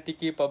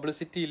ചാരിറ്റിക്ക്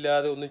പബ്ലിസിറ്റി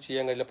ഇല്ലാതെ ഒന്നും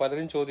ചെയ്യാൻ കഴിയില്ല.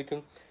 പലരും ചോദിക്കും,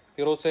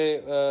 ഫിറോസെ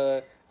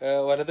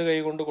വലത് കൈ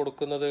കൊണ്ട്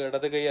കൊടുക്കുന്നത്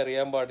ഇടത് കൈ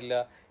അറിയാൻ പാടില്ല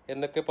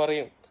എന്നൊക്കെ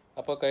പറയും.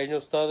 അപ്പോൾ കഴിഞ്ഞ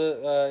ഉസ്താദ്,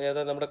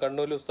 നമ്മുടെ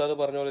കണ്ണൂരിൽ ഉസ്താദ്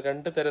പറഞ്ഞ പോലെ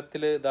 2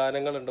 തരത്തിൽ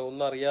ദാനങ്ങളുണ്ട്.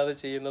 ഒന്ന് അറിയാതെ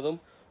ചെയ്യുന്നതും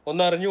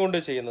ഒന്ന് അറിഞ്ഞുകൊണ്ട്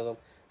ചെയ്യുന്നതും.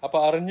 അപ്പോൾ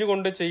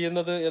അറിഞ്ഞുകൊണ്ട്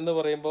ചെയ്യുന്നത് എന്ന്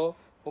പറയുമ്പോൾ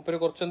മൂപ്പര്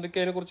കുറച്ചെന്തൊക്കെ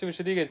അതിനെക്കുറിച്ച്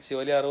വിശദീകരിച്ച്,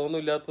 വലിയ അറിവൊന്നും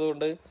ഇല്ലാത്തത്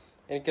കൊണ്ട്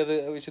എനിക്കത്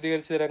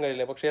വിശദീകരിച്ച് തരാൻ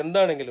കഴിയില്ല. പക്ഷെ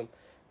എന്താണെങ്കിലും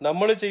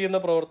നമ്മൾ ചെയ്യുന്ന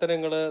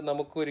പ്രവർത്തനങ്ങൾ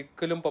നമുക്ക്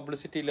ഒരിക്കലും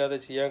പബ്ലിസിറ്റി ഇല്ലാതെ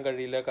ചെയ്യാൻ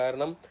കഴിയില്ല.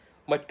 കാരണം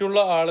മറ്റുള്ള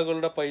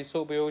ആളുകളുടെ പൈസ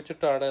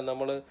ഉപയോഗിച്ചിട്ടാണ്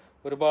നമ്മൾ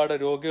ഒരുപാട്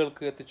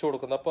രോഗികൾക്ക് എത്തിച്ചു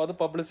കൊടുക്കുന്നത്. അപ്പോൾ അത്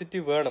പബ്ലിസിറ്റി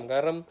വേണം.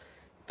 കാരണം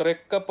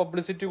ഇത്രയൊക്കെ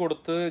പബ്ലിസിറ്റി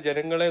കൊടുത്ത്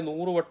ജനങ്ങളെ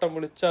 100 വട്ടം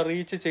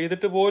വിളിച്ചറിയിച്ച്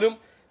ചെയ്തിട്ട് പോലും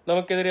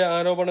നമുക്കെതിരെ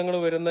ആരോപണങ്ങൾ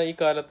വരുന്ന ഈ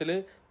കാലത്തിൽ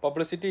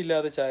പബ്ലിസിറ്റി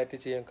ഇല്ലാതെ ചാരിറ്റി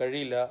ചെയ്യാൻ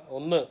കഴിയില്ല.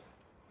 ഒന്ന്.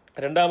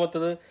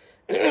 രണ്ടാമത്തത്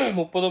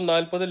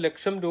 30-40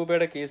 ലക്ഷം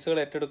രൂപയുടെ കേസുകൾ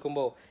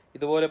ഏറ്റെടുക്കുമ്പോൾ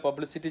ഇതുപോലെ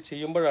പബ്ലിസിറ്റി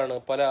ചെയ്യുമ്പോഴാണ്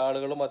പല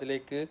ആളുകളും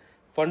അതിലേക്ക്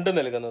ഫണ്ട്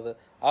നൽകുന്നത്.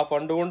 ആ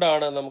ഫണ്ട്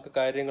കൊണ്ടാണ് നമുക്ക്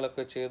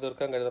കാര്യങ്ങളൊക്കെ ചെയ്തു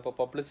തീർക്കാൻ കഴിയുന്നത്. അപ്പോൾ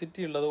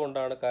പബ്ലിസിറ്റി ഉള്ളത്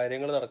കൊണ്ടാണ്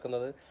കാര്യങ്ങൾ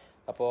നടക്കുന്നത്.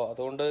 അപ്പോൾ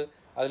അതുകൊണ്ട്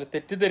അതിൽ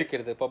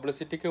തെറ്റിദ്ധരിക്കരുത്.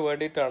 പബ്ലിസിറ്റിക്ക്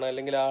വേണ്ടിയിട്ടാണ്,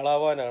 അല്ലെങ്കിൽ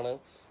ആളാവാനാണ്,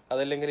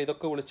 അതല്ലെങ്കിൽ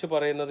ഇതൊക്കെ വിളിച്ചു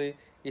പറയുന്നത്,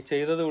 ഈ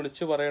ചെയ്തത്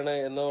വിളിച്ചു പറയണേ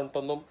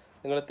എന്നുകൊണ്ടൊന്നും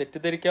നിങ്ങൾ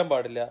തെറ്റിദ്ധരിക്കാൻ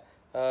പാടില്ല.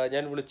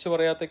 ഞാൻ വിളിച്ചു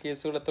പറയാത്ത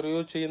കേസുകൾ എത്രയോ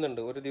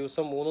ചെയ്യുന്നുണ്ട്. ഒരു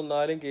ദിവസം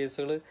 3-4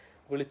 കേസുകൾ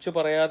വിളിച്ചു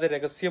പറയാതെ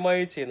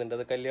രഹസ്യമായി ചെയ്യുന്നുണ്ട്.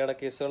 അത് കല്യാണ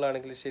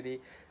കേസുകളാണെങ്കിലും ശരി,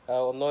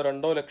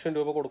 1-2 ലക്ഷം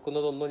രൂപ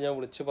കൊടുക്കുന്നതൊന്നും ഞാൻ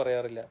വിളിച്ചു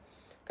പറയാറില്ല.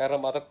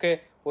 കാരണം അതൊക്കെ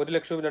 1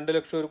 ലക്ഷവും 2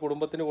 ലക്ഷവും ഒരു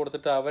കുടുംബത്തിന്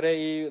കൊടുത്തിട്ട് അവരെ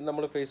ഈ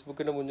നമ്മൾ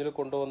ഫേസ്ബുക്കിൻ്റെ മുന്നിൽ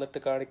കൊണ്ടുവന്നിട്ട്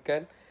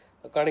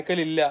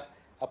കാണിക്കലില്ല.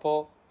 അപ്പോൾ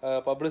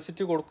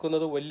പബ്ലിസിറ്റി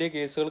കൊടുക്കുന്നത് വലിയ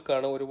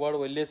കേസുകൾക്കാണ്, ഒരുപാട്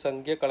വലിയ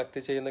സംഖ്യ കളക്ട്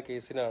ചെയ്യുന്ന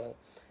കേസിനാണ്.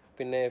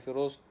 പിന്നെ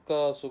ഫിറോസ്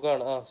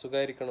സുഖാണ്,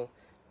 സുഖമായിരിക്കണം.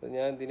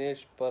 ഞാൻ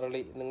ദിനേശ്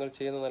പറളി, നിങ്ങൾ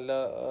ചെയ്യുന്ന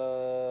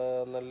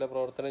നല്ല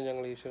പ്രവർത്തനം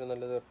ഞങ്ങൾ ഈശ്വരൻ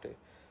നല്ലത് വരട്ടെ.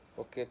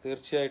 ഓക്കെ,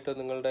 തീർച്ചയായിട്ടും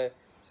നിങ്ങളുടെ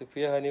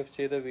സിഫിയ ഹനീഫ്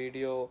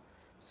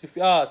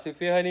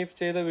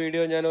ചെയ്ത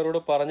വീഡിയോ ഞാൻ അവരോട്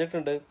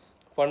പറഞ്ഞിട്ടുണ്ട്.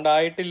 ഫണ്ട്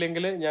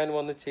ആയിട്ടില്ലെങ്കിൽ ഞാൻ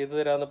വന്ന് ചെയ്തു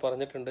തരാമെന്ന്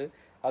പറഞ്ഞിട്ടുണ്ട്.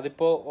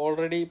 അതിപ്പോൾ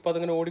ഓൾറെഡി ഇപ്പോൾ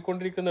അതിങ്ങനെ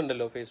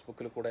ഓടിക്കൊണ്ടിരിക്കുന്നുണ്ടല്ലോ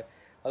ഫേസ്ബുക്കിൽ കൂടെ.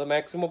 അത്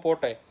മാക്സിമം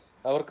പോട്ടെ.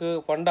 അവർക്ക്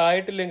ഫണ്ട്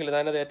ആയിട്ടില്ലെങ്കിൽ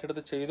ഞാനത്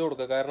ഏറ്റെടുത്ത് ചെയ്തു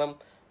കൊടുക്കുക. കാരണം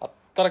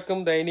അത്രയ്ക്കും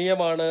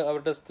ദയനീയമാണ്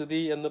അവരുടെ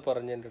സ്ഥിതി എന്ന്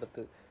പറഞ്ഞ് എൻ്റെ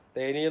അടുത്ത്.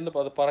 ദയനീയം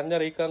അത്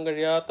പറഞ്ഞറിയിക്കാൻ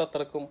കഴിയാത്ത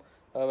അത്രക്കും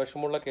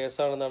വിഷമമുള്ള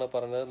കേസാണെന്നാണ്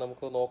പറഞ്ഞത്.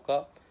 നമുക്ക്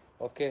നോക്കാം.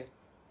 ഓക്കെ.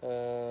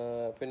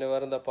 പിന്നെ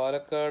വേറെന്താ,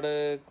 പാലക്കാട്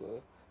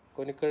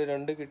കൊനിക്കഴി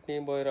 2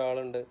 കിഡ്നിയും പോയ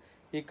ഒരാളുണ്ട്.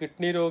 ഈ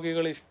കിഡ്നി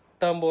രോഗികൾ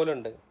ഇഷ്ടം പോലെ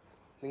ഉണ്ട്.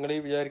 നിങ്ങൾ ഈ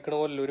വിചാരിക്കണ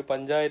പോലെ ഒരു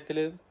പഞ്ചായത്തിൽ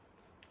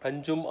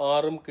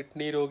 5-6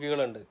 കിഡ്നി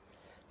രോഗികളുണ്ട്.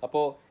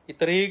 അപ്പോൾ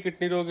ഇത്രയും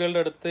കിഡ്നി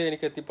രോഗികളുടെ അടുത്ത്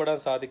എനിക്ക് എത്തിപ്പെടാൻ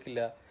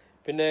സാധിക്കില്ല.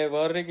 പിന്നെ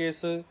വേറൊരു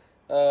കേസ്,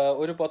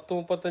 ഒരു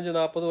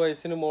 10-35-40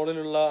 വയസ്സിന്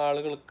മുകളിലുള്ള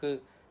ആളുകൾക്ക്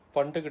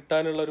ഫണ്ട്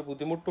കിട്ടാനുള്ള ഒരു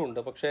ബുദ്ധിമുട്ടുമുണ്ട്.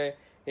 പക്ഷേ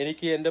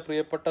എനിക്ക് എൻ്റെ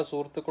പ്രിയപ്പെട്ട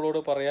സുഹൃത്തുക്കളോട്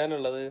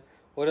പറയാനുള്ളത്,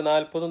 ഒരു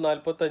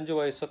 40-45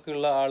 വയസ്സൊക്കെ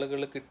ഉള്ള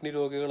ആളുകൾ, കിഡ്നി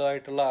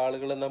രോഗികളായിട്ടുള്ള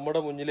ആളുകൾ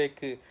നമ്മുടെ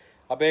മുന്നിലേക്ക്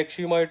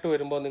അപേക്ഷയുമായിട്ട്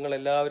വരുമ്പോൾ നിങ്ങൾ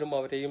എല്ലാവരും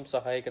അവരെയും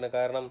സഹായിക്കണം.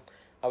 കാരണം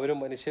അവരും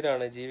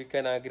മനുഷ്യരാണ്,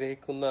 ജീവിക്കാൻ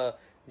ആഗ്രഹിക്കുന്ന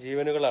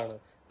ജീവനുകളാണ്.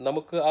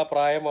 നമുക്ക് ആ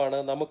പ്രായമാണ്.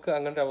 നമുക്ക്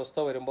അങ്ങനത്തെ അവസ്ഥ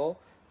വരുമ്പോൾ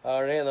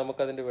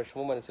നമുക്കതിൻ്റെ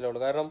വിഷമം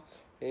മനസ്സിലാവുള്ളൂ. കാരണം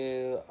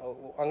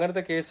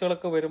അങ്ങനത്തെ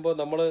കേസുകളൊക്കെ വരുമ്പോൾ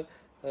നമ്മൾ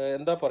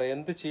എന്താ പറയുക,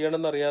 എന്ത്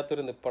ചെയ്യണമെന്ന്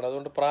അറിയാത്തൊരു നിപ്പാണ്.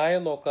 അതുകൊണ്ട്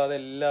പ്രായം നോക്കാതെ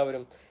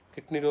എല്ലാവരും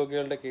കിഡ്നി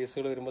രോഗികളുടെ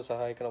കേസുകൾ വരുമ്പോൾ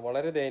സഹായിക്കണം.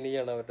 വളരെ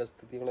ദയനീയമാണ് അവരുടെ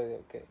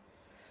സ്ഥിതികളൊക്കെ.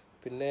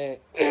 പിന്നെ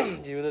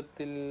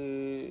ജീവിതത്തിൽ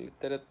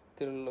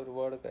ഇത്തരത്തിലുള്ള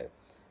ഒരുപാട്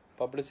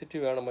പബ്ലിസിറ്റി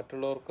വേണം,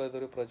 മറ്റുള്ളവർക്ക്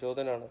ഇതൊരു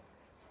പ്രചോദനമാണ്.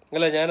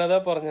 അല്ല, ഞാനതാ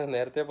പറഞ്ഞത്,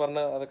 നേരത്തെ പറഞ്ഞ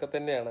അതൊക്കെ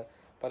തന്നെയാണ്.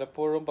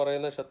 പലപ്പോഴും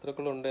പറയുന്ന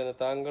ശത്രുക്കളുണ്ട് എന്ന്.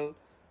 താങ്കൾ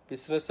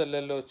ബിസിനസ്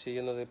അല്ലല്ലോ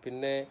ചെയ്യുന്നത്.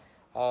 പിന്നെ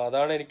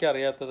അതാണ്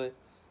എനിക്കറിയാത്തത്.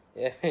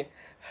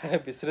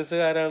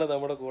 ബിസിനസ്സുകാരാണ്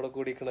നമ്മുടെ കൂടെ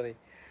കൂടിക്കണത്.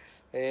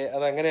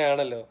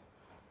 അതങ്ങനെയാണല്ലോ.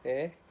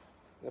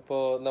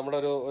 ഇപ്പോൾ നമ്മുടെ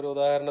ഒരു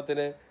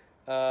ഉദാഹരണത്തിന്,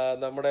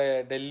 നമ്മുടെ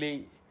ഡൽഹി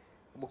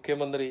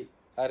മുഖ്യമന്ത്രി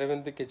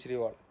അരവിന്ദ്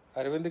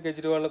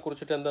കെജ്രിവാളിനെ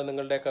കുറിച്ചിട്ട് എന്താ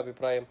നിങ്ങളുടെയൊക്കെ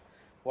അഭിപ്രായം?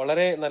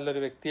 വളരെ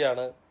നല്ലൊരു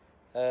വ്യക്തിയാണ്,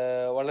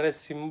 വളരെ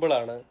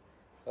സിമ്പിളാണ്.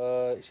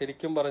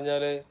 ശരിക്കും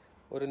പറഞ്ഞാൽ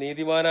ഒരു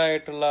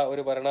നീതിമാനായിട്ടുള്ള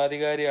ഒരു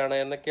ഭരണാധികാരിയാണ്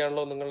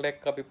എന്നൊക്കെയാണല്ലോ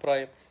നിങ്ങളുടെയൊക്കെ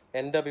അഭിപ്രായം.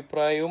 എൻ്റെ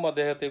അഭിപ്രായവും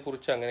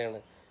അദ്ദേഹത്തെക്കുറിച്ച് അങ്ങനെയാണ്.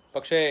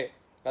 പക്ഷേ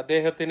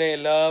അദ്ദേഹത്തിനെ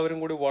എല്ലാവരും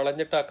കൂടി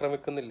വളഞ്ഞിട്ട്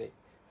ആക്രമിക്കുന്നില്ലേ?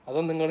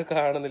 അതൊന്നും നിങ്ങൾ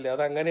കാണുന്നില്ല.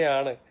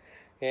 അതങ്ങനെയാണ്.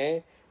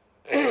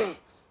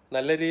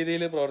 നല്ല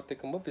രീതിയിൽ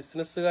പ്രവർത്തിക്കുമ്പോൾ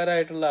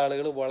ബിസിനസ്സുകാരായിട്ടുള്ള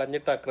ആളുകൾ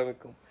വളഞ്ഞിട്ട്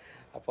ആക്രമിക്കും.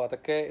 അപ്പോൾ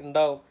അതൊക്കെ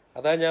ഉണ്ടാവും.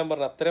 അതാ ഞാൻ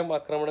പറഞ്ഞത്, അത്തരം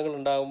ആക്രമണങ്ങൾ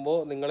ഉണ്ടാകുമ്പോൾ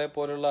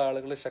നിങ്ങളെപ്പോലുള്ള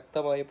ആളുകൾ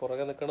ശക്തമായി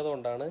പുറകെ നിൽക്കുന്നത്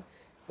കൊണ്ടാണ്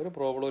ഒരു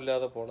പ്രോബ്ലം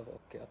ഇല്ലാതെ പോണത്.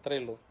 ഓക്കെ,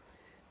 അത്രയേ ഉള്ളൂ.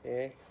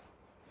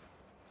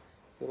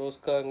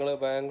 ഫിറോസ്ക, നിങ്ങൾ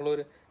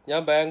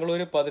ഞാൻ ബാംഗ്ലൂർ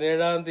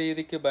 17-ാം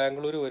തീയതിക്ക്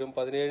ബാംഗ്ലൂർ വരും.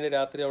 17-ന്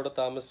രാത്രി അവിടെ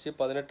താമസിച്ച്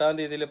 18-ാം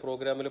തീയതിയിലെ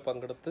പ്രോഗ്രാമിൽ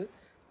പങ്കെടുത്ത്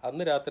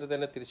അന്ന് രാത്രി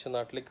തന്നെ തിരിച്ച്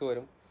നാട്ടിലേക്ക്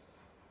വരും.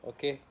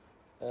 ഓക്കെ.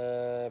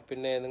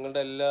 പിന്നെ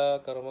നിങ്ങളുടെ എല്ലാ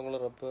കർമ്മങ്ങളും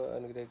റബ്ബ്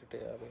അനുഗ്രഹിക്കട്ടെ.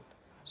 ആമീൻ.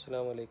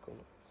 അസ്സലാമു അലൈക്കും.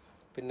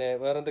 പിന്നെ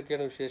വേറെ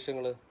എന്തൊക്കെയാണ്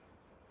വിശേഷങ്ങൾ?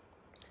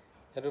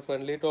 ഞാനൊരു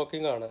ഫ്രണ്ട്ലി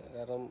ടോക്കിംഗ് ആണ്.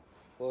 കാരണം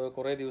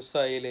കുറേ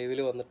ദിവസമായി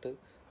ലൈവിൽ വന്നിട്ട്.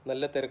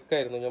 നല്ല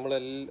തിരക്കായിരുന്നു.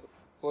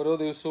 ഓരോ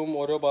ദിവസവും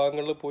ഓരോ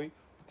ഭാഗങ്ങളിൽ പോയി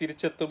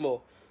തിരിച്ചെത്തുമ്പോൾ,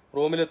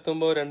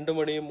 റൂമിലെത്തുമ്പോൾ 2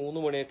 മണിയും 3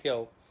 മണിയൊക്കെ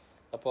ആവും.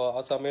 അപ്പോൾ ആ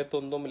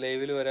സമയത്തൊന്നും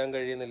ലൈവിൽ വരാൻ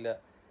കഴിയുന്നില്ല.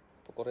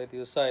 അപ്പോൾ കുറേ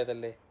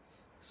ദിവസമായതല്ലേ.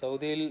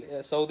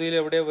 സൗദിയിൽ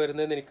എവിടെയാണ്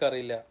വരുന്നതെന്ന്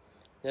എനിക്കറിയില്ല.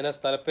 ഞാൻ ആ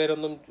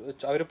സ്ഥലപ്പേരൊന്നും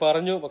അവർ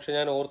പറഞ്ഞു, പക്ഷെ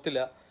ഞാൻ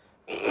ഓർത്തില്ല.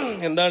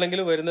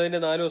 എന്താണെങ്കിലും വരുന്നതിൻ്റെ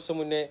 4 ദിവസം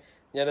മുന്നേ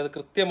ഞാനത്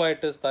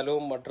കൃത്യമായിട്ട്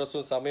സ്ഥലവും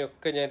അഡ്രസ്സും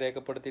സമയമൊക്കെ ഞാൻ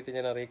രേഖപ്പെടുത്തിയിട്ട്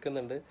ഞാൻ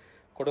അറിയിക്കുന്നുണ്ട്.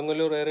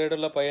 കൊടുങ്ങല്ലൂർ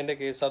ഏറിയടുള്ള പയ്യൻ്റെ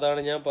കേസ്,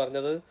 അതാണ് ഞാൻ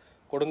പറഞ്ഞത്.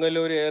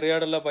 കൊടുങ്ങല്ലൂർ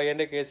ഏറിയാടുള്ള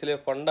പയ്യൻ്റെ കേസിൽ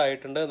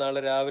ഫണ്ടായിട്ടുണ്ട്.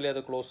 നാളെ രാവിലെ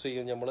അത് ക്ലോസ്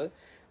ചെയ്യും. നമ്മൾ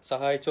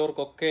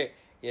സഹായിച്ചവർക്കൊക്കെ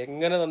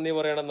എങ്ങനെ നന്ദി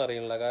പറയണമെന്ന്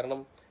അറിയില്ല. കാരണം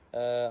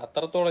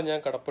അത്രത്തോളം ഞാൻ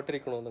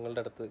കടപ്പെട്ടിരിക്കണു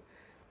നിങ്ങളുടെ അടുത്ത്.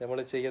 നമ്മൾ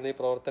ചെയ്യുന്ന ഈ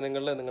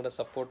പ്രവർത്തനങ്ങളിൽ നിങ്ങളുടെ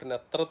സപ്പോർട്ടിന്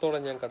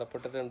അത്രത്തോളം ഞാൻ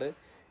കടപ്പെട്ടിട്ടുണ്ട്.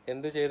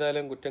 എന്ത്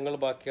ചെയ്താലും കുറ്റങ്ങൾ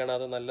ബാക്കിയാണ്,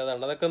 അത്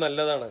നല്ലതാണ്, അതൊക്കെ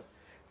നല്ലതാണ്.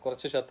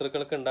 കുറച്ച്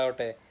ശത്രുക്കൾക്ക്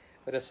ഉണ്ടാവട്ടെ,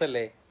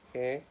 രസമല്ലേ?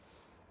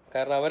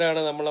 കാരണം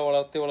അവരാണ് നമ്മളെ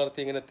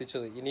വളർത്തി ഇങ്ങനെ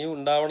എത്തിച്ചത്. ഇനിയും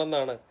ഉണ്ടാവണം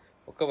എന്നാണ്.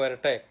 ഒക്കെ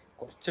വരട്ടെ.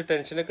 കുറച്ച്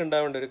ടെൻഷനൊക്കെ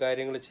ഉണ്ടാവേണ്ട ഒരു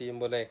കാര്യങ്ങൾ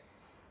ചെയ്യുമ്പോലെ.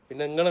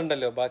 പിന്നെ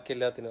നിങ്ങളുണ്ടല്ലോ ബാക്കി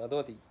എല്ലാത്തിനും, അത്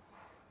മതി.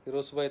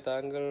 ഫിറോസ് ഭായ്,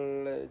 താങ്കൾ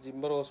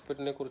ജിപ്മർ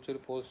ഹോസ്പിറ്റലിനെ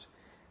കുറിച്ചൊരു പോസ്റ്റ്.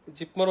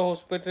 ജിപ്മർ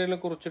ഹോസ്പിറ്റലിനെ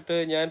കുറിച്ചിട്ട്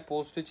ഞാൻ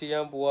പോസ്റ്റ്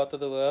ചെയ്യാൻ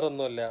പോവാത്തത്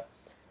വേറൊന്നുമല്ല.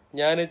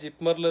 ഞാൻ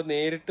ജിപ്മറിൽ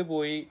നേരിട്ട്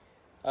പോയി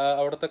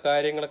അവിടുത്തെ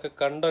കാര്യങ്ങളൊക്കെ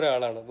കണ്ട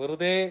ഒരാളാണ്.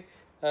 വെറുതെ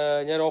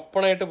ഞാൻ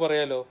ഓപ്പണായിട്ട്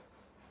പറയാലോ,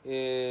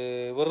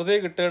 വെറുതെ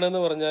കിട്ടണമെന്ന്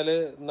പറഞ്ഞാൽ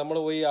നമ്മൾ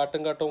പോയി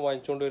ആട്ടും കാട്ടവും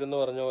വാങ്ങിച്ചുകൊണ്ട് വരുമെന്ന്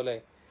പറഞ്ഞ പോലെ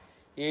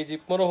ഈ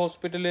ജിപ്മർ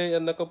ഹോസ്പിറ്റൽ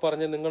എന്നൊക്കെ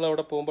പറഞ്ഞ് നിങ്ങൾ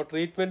അവിടെ പോകുമ്പോൾ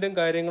ട്രീറ്റ്മെൻറ്റും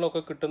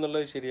കാര്യങ്ങളൊക്കെ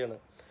കിട്ടുന്നുള്ളത് ശരിയാണ്.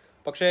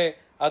 പക്ഷേ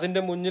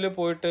അതിൻ്റെ മുന്നിൽ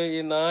പോയിട്ട് ഈ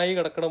നായി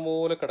കിടക്കണ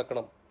പോലെ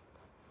കിടക്കണം.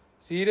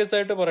 സീരിയസ്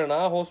ആയിട്ട് പറയണം.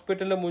 ആ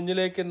ഹോസ്പിറ്റലിൻ്റെ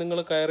മുന്നിലേക്ക് നിങ്ങൾ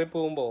കയറി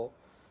പോകുമ്പോൾ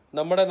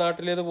നമ്മുടെ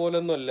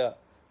നാട്ടിലേതുപോലൊന്നുമല്ല.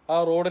 ആ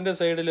റോഡിൻ്റെ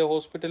സൈഡിൽ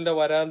ഹോസ്പിറ്റലിൻ്റെ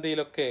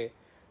വരാന്തയിലൊക്കെ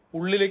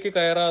ഉള്ളിലേക്ക്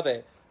കയറാതെ,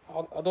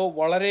 അതോ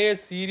വളരെ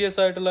സീരിയസ്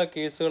ആയിട്ടുള്ള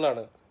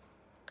കേസുകളാണ്.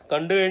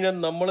 കണ്ടു കഴിഞ്ഞാൽ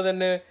നമ്മൾ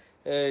തന്നെ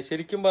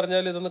ശരിക്കും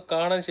പറഞ്ഞാൽ ഇതൊന്നും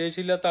കാണാൻ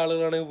ശേഷിയില്ലാത്ത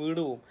ആളുകളാണെങ്കിൽ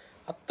വീട് പോവും.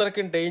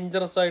 അത്രയ്ക്കും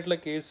ഡേഞ്ചറസ് ആയിട്ടുള്ള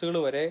കേസുകൾ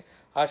വരെ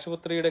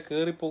ആശുപത്രിയുടെ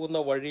കയറിപ്പോകുന്ന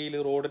വഴിയിൽ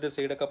റോഡിൻ്റെ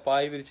സൈഡൊക്കെ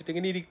പായ് വിരിച്ചിട്ട്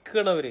ഇങ്ങനെ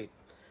ഇരിക്കണം.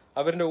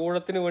 അവരുടെ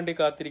ഊഴത്തിന് വേണ്ടി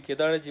കാത്തിരിക്കുക.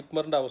 ഇതാണ്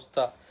ജിപ്മറിൻ്റെ അവസ്ഥ.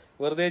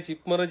 വെറുതെ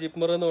ജിപ്മർ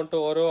എന്ന് പറഞ്ഞിട്ട്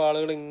ഓരോ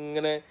ആളുകൾ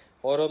ഇങ്ങനെ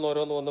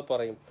ഓരോന്നോരോന്ന് വന്ന്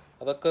പറയും.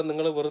 അതൊക്കെ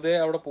നിങ്ങൾ വെറുതെ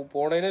അവിടെ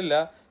പോണേനില്ല.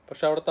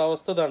 പക്ഷെ അവിടുത്തെ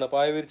അവസ്ഥ ഇതാണ്.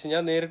 പായ വിരിച്ച്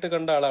ഞാൻ നേരിട്ട്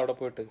കണ്ട ആളാണ് അവിടെ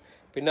പോയിട്ട്.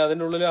 പിന്നെ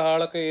അതിൻ്റെ ഉള്ളിൽ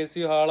ഹാളൊക്കെ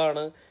AC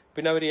ഹാളാണ്.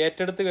 പിന്നെ അവർ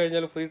ഏറ്റെടുത്ത്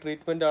കഴിഞ്ഞാൽ ഫ്രീ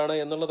ട്രീറ്റ്മെൻ്റ് ആണ്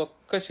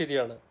എന്നുള്ളതൊക്കെ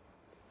ശരിയാണ്.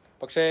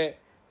 പക്ഷേ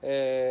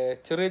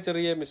ചെറിയ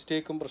ചെറിയ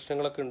മിസ്റ്റേക്കും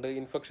പ്രശ്നങ്ങളൊക്കെ ഉണ്ട്.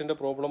 ഇൻഫെക്ഷൻ്റെ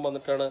പ്രോബ്ലം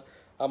വന്നിട്ടാണ്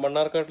ആ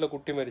മണ്ണാർക്കാട്ടിലെ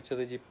കുട്ടി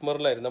മരിച്ചത്.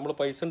 ജിപ്മറിലായിരുന്നു. നമ്മൾ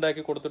പൈസ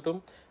ഉണ്ടാക്കി കൊടുത്തിട്ടും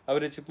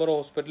അവർ ജിപ്മർ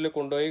ഹോസ്പിറ്റലിൽ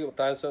കൊണ്ടുപോയി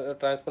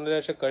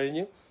ട്രാൻസ്പ്ലാന്റേഷൻ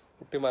കഴിഞ്ഞ്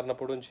കുട്ടി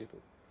മരണപ്പെടുകയും ചെയ്തു.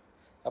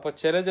 അപ്പോൾ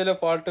ചില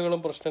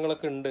ഫാൾട്ടുകളും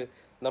പ്രശ്നങ്ങളൊക്കെ ഉണ്ട്.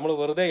 നമ്മൾ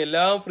വെറുതെ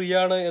എല്ലാം ഫ്രീ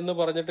ആണ് എന്ന്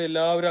പറഞ്ഞിട്ട്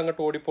എല്ലാവരും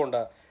അങ്ങോട്ട് ഓടിപ്പോണ്ട.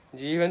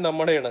 ജീവൻ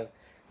നമ്മുടെയാണ്.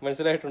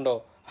 മനസ്സിലായിട്ടുണ്ടോ?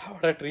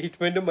 അവിടെ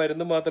ട്രീറ്റ്മെൻറ്റും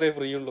മരുന്നും മാത്രമേ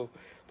ഫ്രീ ഉള്ളൂ.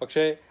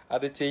 പക്ഷേ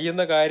അത്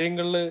ചെയ്യുന്ന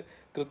കാര്യങ്ങളിൽ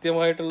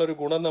കൃത്യമായിട്ടുള്ളൊരു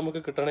ഗുണം നമുക്ക്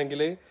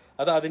കിട്ടണമെങ്കിൽ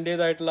അത്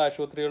അതിൻ്റേതായിട്ടുള്ള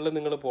ആശുപത്രികളിൽ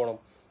നിങ്ങൾ പോകണം.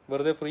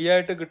 വെറുതെ ഫ്രീ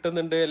ആയിട്ട്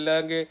കിട്ടുന്നുണ്ട് എല്ലാം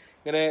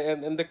ഇങ്ങനെ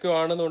എന്തൊക്കെയോ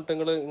ആണെന്ന് പറഞ്ഞിട്ട്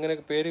നിങ്ങൾ ഇങ്ങനെ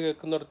പേര്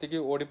കേൾക്കുന്നിടത്തേക്ക്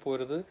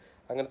ഓടിപ്പോരുത്.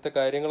 അങ്ങനത്തെ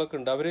കാര്യങ്ങളൊക്കെ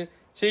ഉണ്ട്. അവർ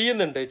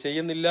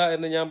ചെയ്യുന്നില്ല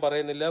എന്ന് ഞാൻ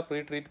പറയുന്നില്ല. ഫ്രീ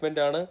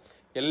ട്രീറ്റ്മെൻ്റ് ആണ്.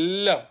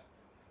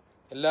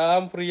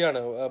 എല്ലാം ഫ്രീ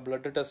ആണ്.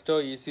 ബ്ലഡ് ടെസ്റ്റോ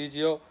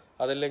ECGയോ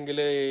അതല്ലെങ്കിൽ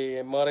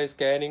MRI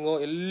സ്കാനിങ്ങോ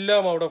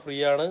എല്ലാം അവിടെ ഫ്രീ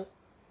ആണ്.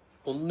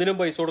 ഒന്നിനും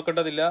പൈസ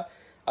കൊടുക്കേണ്ടതില്ല.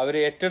 അവർ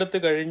ഏറ്റെടുത്ത്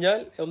കഴിഞ്ഞാൽ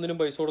ഒന്നിനും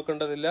പൈസ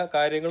കൊടുക്കേണ്ടതില്ല.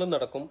 കാര്യങ്ങളും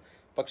നടക്കും.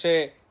 പക്ഷേ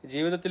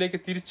ജീവിതത്തിലേക്ക്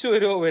തിരിച്ചു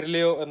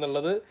വരില്ലയോ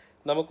എന്നുള്ളത്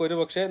നമുക്കൊരു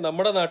പക്ഷേ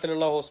നമ്മുടെ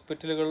നാട്ടിലുള്ള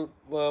ഹോസ്പിറ്റലുകൾ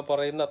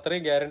പറയുന്ന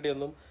അത്രയും ഗ്യാരണ്ടി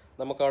ഒന്നും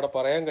നമുക്ക് അവിടെ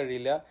പറയാൻ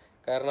കഴിയില്ല.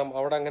 കാരണം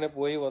അവിടെ അങ്ങനെ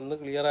പോയി വന്ന്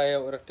ക്ലിയറായ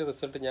ഒരൊറ്റ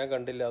റിസൾട്ട് ഞാൻ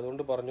കണ്ടില്ല.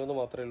 അതുകൊണ്ട് പറഞ്ഞു എന്ന്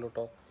മാത്രമേ ഉള്ളൂ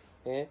കേട്ടോ.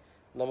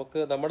 നമുക്ക്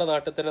നമ്മുടെ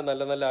നാട്ടിൽ തന്നെ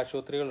നല്ല നല്ല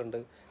ആശുപത്രികളുണ്ട്.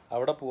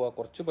 അവിടെ പോവാം.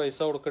 കുറച്ച് പൈസ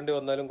കൊടുക്കേണ്ടി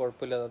വന്നാലും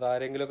കുഴപ്പമില്ല. അത്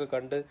ആരെങ്കിലുമൊക്കെ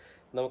കണ്ട്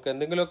നമുക്ക്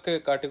എന്തെങ്കിലുമൊക്കെ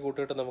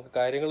കാട്ടിക്കൂട്ടിയിട്ട് നമുക്ക്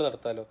കാര്യങ്ങൾ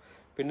നടത്താമല്ലോ.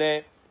 പിന്നെ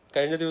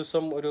കഴിഞ്ഞ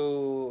ദിവസം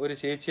ഒരു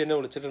ചേച്ചി എന്നെ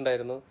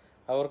വിളിച്ചിട്ടുണ്ടായിരുന്നു.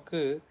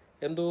 അവർക്ക്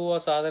എന്തോ ആ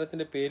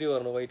സാധനത്തിൻ്റെ പേര്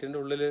പറഞ്ഞു. വയറ്റിൻ്റെ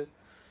ഉള്ളിൽ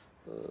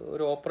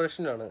ഒരു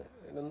ഓപ്പറേഷനാണ്,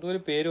 എന്തോ ഒരു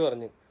പേര്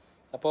പറഞ്ഞു.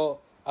 അപ്പോൾ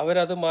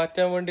അവരത്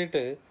മാറ്റാൻ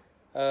വേണ്ടിയിട്ട്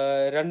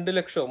 2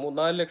 ലക്ഷമോ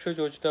 4 ലക്ഷമോ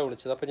ചോദിച്ചിട്ടാണ്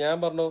വിളിച്ചത്. അപ്പോൾ ഞാൻ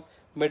പറഞ്ഞു,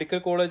 മെഡിക്കൽ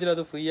കോളേജിൽ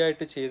അത് ഫ്രീ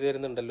ആയിട്ട് ചെയ്തു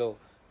തരുന്നുണ്ടല്ലോ,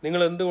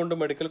 നിങ്ങൾ എന്തുകൊണ്ട്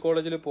മെഡിക്കൽ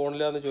കോളേജിൽ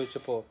പോകണില്ല എന്ന്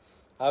ചോദിച്ചപ്പോൾ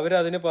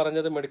അവരതിന്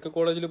പറഞ്ഞത് മെഡിക്കൽ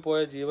കോളേജിൽ പോയ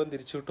ജീവൻ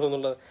തിരിച്ചു കിട്ടും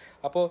എന്നുള്ളത്.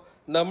 അപ്പോൾ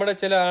നമ്മുടെ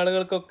ചില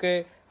ആളുകൾക്കൊക്കെ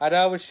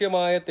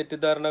അനാവശ്യമായ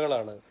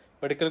തെറ്റിദ്ധാരണകളാണ്.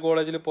 മെഡിക്കൽ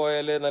കോളേജിൽ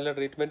പോയാൽ നല്ല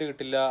ട്രീറ്റ്മെൻറ്റ്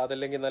കിട്ടില്ല,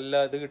 അതല്ലെങ്കിൽ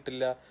നല്ല ഇത്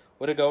കിട്ടില്ല.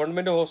 ഒരു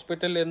ഗവൺമെൻറ്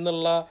ഹോസ്പിറ്റൽ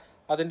എന്നുള്ള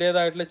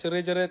അതിൻ്റേതായിട്ടുള്ള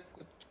ചെറിയ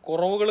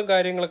കുറവുകളും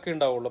കാര്യങ്ങളൊക്കെ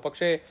ഉണ്ടാവുള്ളൂ.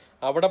 പക്ഷേ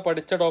അവിടെ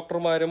പഠിച്ച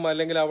ഡോക്ടർമാരും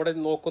അല്ലെങ്കിൽ അവിടെ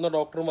നോക്കുന്ന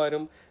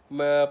ഡോക്ടർമാരും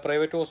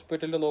പ്രൈവറ്റ്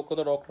ഹോസ്പിറ്റലിൽ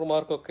നോക്കുന്ന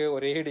ഡോക്ടർമാർക്കൊക്കെ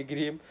ഒരേ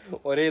ഡിഗ്രിയും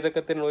ഒരേ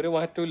ഇതൊക്കെ തന്നെ, ഒരു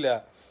മാറ്റമില്ല.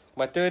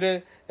 മറ്റവർ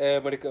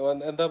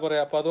എന്താ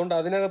പറയുക. അപ്പോൾ അതുകൊണ്ട്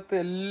അതിനകത്ത്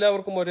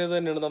എല്ലാവർക്കും ഒരേ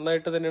തന്നെയാണ്,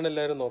 നന്നായിട്ട് തന്നെയാണ്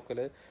എല്ലാവരും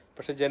നോക്കല്.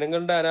 പക്ഷെ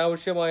ജനങ്ങളുടെ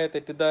അനാവശ്യമായ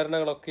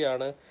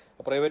തെറ്റിദ്ധാരണകളൊക്കെയാണ്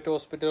പ്രൈവറ്റ്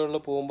ഹോസ്പിറ്റലുകളിൽ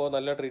പോകുമ്പോൾ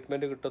നല്ല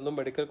ട്രീറ്റ്മെൻറ്റ് കിട്ടുന്നു,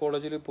 മെഡിക്കൽ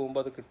കോളേജിൽ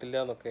പോകുമ്പോൾ അത് കിട്ടില്ല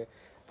എന്നൊക്കെ.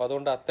 അപ്പോൾ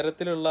അതുകൊണ്ട്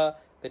അത്തരത്തിലുള്ള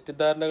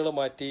തെറ്റിദ്ധാരണകൾ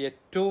മാറ്റി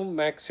ഏറ്റവും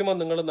മാക്സിമം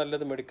നിങ്ങൾ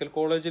നല്ലത് മെഡിക്കൽ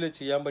കോളേജിൽ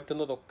ചെയ്യാൻ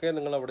പറ്റുന്നതൊക്കെ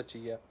നിങ്ങൾ അവിടെ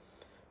ചെയ്യുക.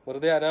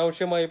 വെറുതെ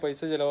അനാവശ്യമായി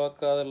പൈസ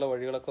ചിലവാക്കാതെയുള്ള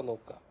വഴികളൊക്കെ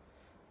നോക്കുക.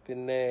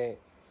 പിന്നെ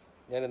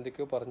ഞാൻ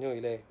എന്തൊക്കെയോ പറഞ്ഞു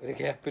പോയില്ലേ ഒരു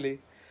ഗ്യാപ്പിൽ.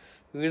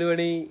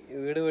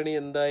 വീട് പണി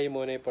എന്തായി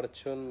മോനെ?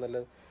 പഠിച്ചോ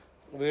നല്ലത്.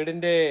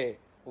 വീടിൻ്റെ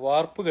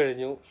വാർപ്പ്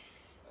കഴിഞ്ഞു.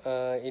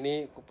 ഇനി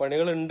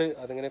പണികളുണ്ട്.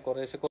 അതിങ്ങനെ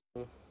കുറേശ്ശെ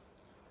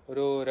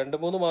ഒരു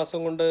 2-3 മാസം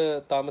കൊണ്ട്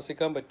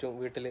താമസിക്കാൻ പറ്റും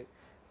വീട്ടിൽ.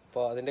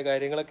 അപ്പോൾ അതിൻ്റെ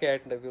കാര്യങ്ങളൊക്കെ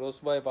ആയിട്ടുണ്ട്.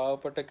 ഫിറോസ് ഭായ്,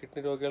 പാവപ്പെട്ട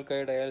കിഡ്നി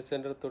രോഗികൾക്കായി ഡയാലിസിസ്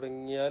സെൻറ്റർ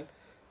തുടങ്ങിയാൽ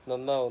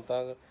നന്നാവും.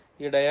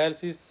 ഈ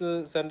ഡയാലിസിസ്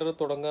സെൻറ്റർ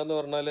തുടങ്ങുക എന്ന്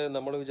പറഞ്ഞാൽ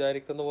നമ്മൾ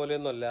വിചാരിക്കുന്ന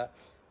പോലെയൊന്നുമല്ല.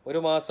 ഒരു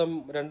മാസം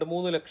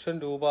 2-3 ലക്ഷം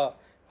രൂപ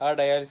ആ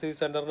ഡയാലിസിസ്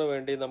സെൻറ്ററിന്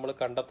വേണ്ടി നമ്മൾ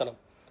കണ്ടെത്തണം.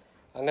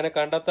 അങ്ങനെ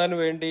കണ്ടെത്താൻ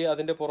വേണ്ടി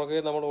അതിൻ്റെ പുറകെ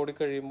നമ്മൾ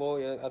ഓടിക്കഴിയുമ്പോൾ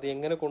അത്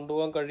എങ്ങനെ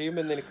കൊണ്ടുപോകാൻ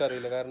കഴിയുമെന്ന്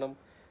എനിക്കറിയില്ല. കാരണം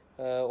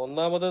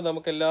ഒന്നാമത്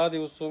നമുക്ക് എല്ലാ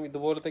ദിവസവും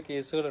ഇതുപോലത്തെ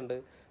കേസുകളുണ്ട്.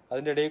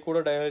 അതിൻ്റെ ഇടയിൽ കൂടെ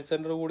ഡയൽ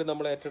സെൻറ്റർ കൂടി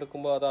നമ്മൾ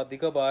ഏറ്റെടുക്കുമ്പോൾ അത്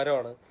അധിക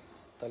ഭാരമാണ്.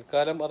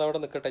 തൽക്കാലം അതവിടെ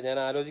നിൽക്കട്ടെ. ഞാൻ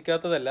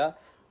ആലോചിക്കാത്തതല്ല,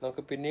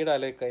 നമുക്ക് പിന്നീട്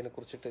ആലോചിക്കാം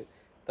അതിനെക്കുറിച്ചിട്ട്.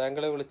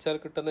 താങ്കളെ വിളിച്ചാൽ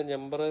കിട്ടുന്ന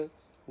നമ്പർ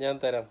ഞാൻ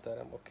തരാം.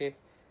 ഓക്കെ.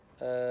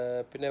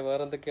 പിന്നെ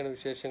വേറെ എന്തൊക്കെയാണ്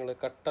വിശേഷങ്ങൾ?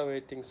 കട്ട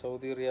വെയിറ്റിംഗ്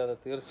സൗദി റിയാദ്.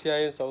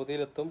 തീർച്ചയായും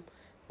സൗദിയിലെത്തും.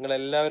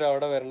 നിങ്ങളെല്ലാവരും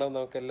അവിടെ വരണം,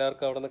 നമുക്ക്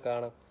എല്ലാവർക്കും അവിടെ നിന്ന്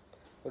കാണാം.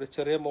 ഒരു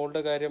ചെറിയ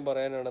മോളുടെ കാര്യം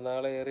പറയാനാണ്.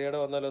 നാളെ ഏറിയയുടെ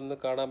വന്നാൽ ഒന്ന്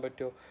കാണാൻ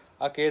പറ്റുമോ?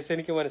 ആ കേസ്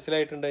എനിക്ക്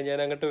മനസ്സിലായിട്ടുണ്ട്. ഞാൻ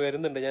അങ്ങോട്ട്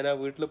വരുന്നുണ്ട്. ഞാൻ ആ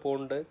വീട്ടിൽ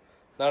പോകുന്നുണ്ട്.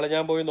 നാളെ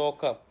ഞാൻ പോയി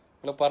നോക്കാം.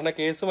 നിങ്ങൾ പറഞ്ഞ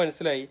കേസ്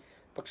മനസ്സിലായി.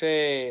 പക്ഷേ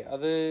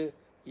അത്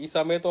ഈ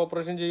സമയത്ത്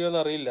ഓപ്പറേഷൻ ചെയ്യുമെന്ന്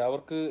അറിയില്ല.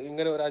 അവർക്ക്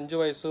ഇങ്ങനെ ഒരു 5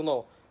 വയസ്സെന്നോ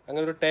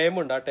അങ്ങനെ ഒരു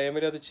ടൈമുണ്ട്. ആ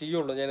ടൈമിൽ അത്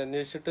ചെയ്യുള്ളൂ. ഞാൻ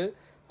അന്വേഷിച്ചിട്ട്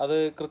അത്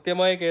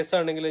കൃത്യമായ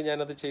കേസാണെങ്കിൽ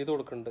ഞാനത് ചെയ്തു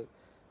കൊടുക്കുന്നുണ്ട്.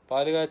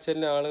 പാല്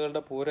കാച്ചലിന്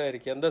ആളുകളുടെ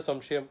പൂരമായിരിക്കും. എന്താ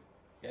സംശയം?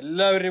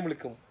 എല്ലാവരെയും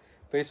വിളിക്കും.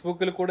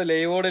 ഫേസ്ബുക്കിൽ കൂടെ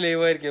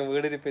ലൈവായിരിക്കും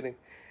വീടിരിപ്പിന്.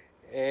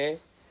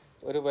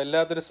 ഒരു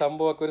വല്ലാത്തൊരു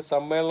സംഭവമൊക്കെ ഒരു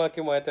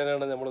സമ്മേളനമാക്കി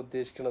മാറ്റാനാണ് നമ്മൾ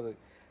ഉദ്ദേശിക്കുന്നത്.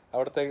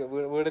 അവിടുത്തെ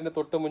വീടിൻ്റെ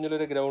തൊട്ട്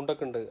മുന്നിലൊരു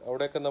ഗ്രൗണ്ടൊക്കെ ഉണ്ട്.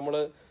 അവിടെയൊക്കെ നമ്മൾ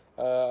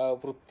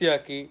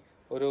വൃത്തിയാക്കി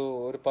ഒരു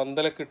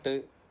പന്തലൊക്കെ ഇട്ട്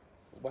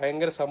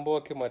ഭയങ്കര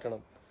സംഭവമാക്കി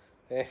മാറ്റണം.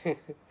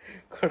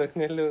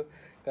 കൊടുങ്ങല്ലു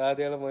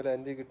കാതിയാളം മുതൽ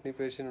 5 കിഡ്നി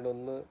പേഷ്യൻ്റ്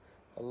ഒന്ന്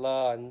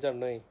 5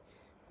 എണ്ണമേ.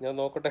 ഞാൻ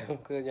നോക്കട്ടെ,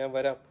 ഞാൻ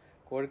വരാം.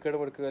 കോഴിക്കോട്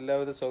മെഡിക്കൽ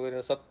എല്ലാവിധ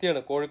സൗകര്യമാണ്. സത്യമാണ്.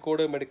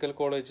 Kozhikode medical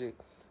college,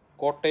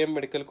 Kottayam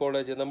medical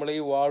college, നമ്മൾ ഈ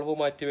വാൾവ്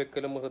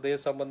മാറ്റിവെക്കലും ഹൃദയ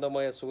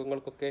സംബന്ധമായ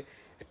അസുഖങ്ങൾക്കൊക്കെ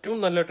ഏറ്റവും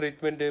നല്ല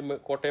ട്രീറ്റ്മെൻറ്റ്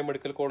കോട്ടയം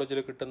മെഡിക്കൽ കോളേജിൽ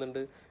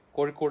കിട്ടുന്നുണ്ട്,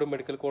 കോഴിക്കോട്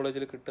മെഡിക്കൽ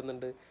കോളേജിൽ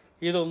കിട്ടുന്നുണ്ട്.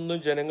 ഇതൊന്നും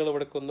ജനങ്ങൾ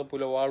ഇവിടേക്കൊന്നും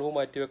വാൾവ്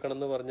മാറ്റിവെക്കണം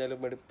എന്ന് പറഞ്ഞാലും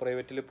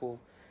പ്രൈവറ്റിൽ പോകും.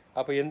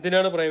 അപ്പോൾ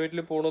എന്തിനാണ് പ്രൈവറ്റിൽ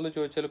പോകണമെന്ന്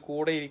ചോദിച്ചാൽ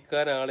കൂടെ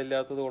ഇരിക്കാൻ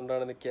ആളില്ലാത്തത്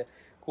കൊണ്ടാണ് നിൽക്കുക.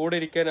 കൂടെ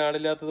ഇരിക്കാൻ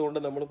ആളില്ലാത്തത് കൊണ്ട്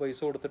നമ്മൾ പൈസ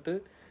കൊടുത്തിട്ട്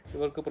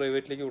ഇവർക്ക്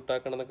പ്രൈവറ്റിലേക്ക്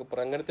വിട്ടാക്കണം എന്നൊക്കെ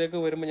പറയും. അങ്ങനത്തേക്ക്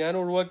വരുമ്പോൾ ഞാൻ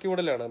ഒഴിവാക്കി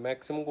വിടലാണ്.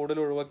 മാക്സിമം കൂടുതൽ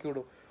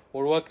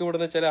ഒഴിവാക്കി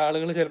വിടുന്ന ചില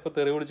ആളുകൾ ചിലപ്പോൾ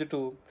തെറി വിളിച്ചിട്ട്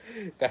പോകും.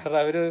 കാരണം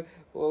അവർ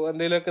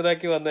എന്തെങ്കിലുമൊക്കെ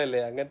ഇതാക്കി വന്നതല്ലേ.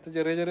 അങ്ങനത്തെ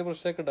ചെറിയ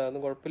പ്രശ്നമൊക്കെ ഉണ്ടാകും.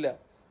 അതൊന്നും കുഴപ്പമില്ല.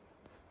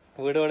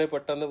 വീട് വേണമെങ്കിൽ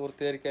പെട്ടെന്ന്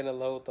പൂർത്തീകരിക്കാൻ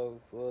അള്ളാഹു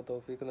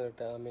തൗഫീഖ്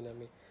നൽകട്ടെ.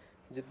 ആമീൻ.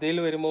 ജിദ്ദയിൽ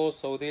വരുമോ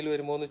സൗദിയിൽ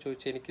വരുമോ എന്ന്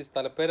ചോദിച്ചാൽ എനിക്ക്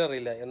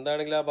സ്ഥലപ്പേരറിയില്ല.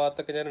 എന്താണെങ്കിലും ആ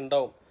ഭാഗത്തൊക്കെ ഞാൻ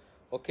ഉണ്ടാവും.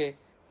 ഓക്കെ.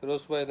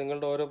 ഫിറോസ് ഭായ്,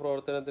 നിങ്ങളുടെ ഓരോ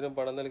പ്രവർത്തനത്തിനും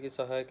പണം നൽകി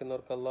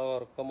സഹായിക്കുന്നവർക്ക് അള്ളാഹു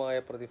അർഹമായ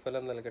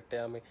പ്രതിഫലം നൽകട്ടെ.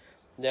 ആമീൻ.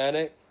 ഞാൻ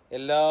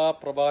എല്ലാ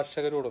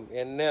പ്രഭാഷകരോടും,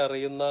 എന്നെ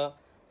അറിയുന്ന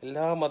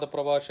എല്ലാ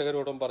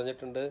മതപ്രഭാഷകരോടും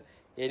പറഞ്ഞിട്ടുണ്ട്,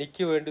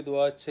 എനിക്ക് വേണ്ടി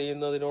ദുആ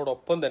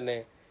ചെയ്യുന്നതിനോടൊപ്പം തന്നെ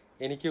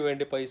എനിക്ക്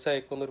വേണ്ടി പൈസ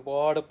അയക്കുന്ന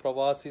ഒരുപാട്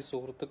പ്രവാസി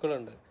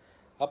സുഹൃത്തുക്കളുണ്ട്.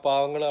 ആ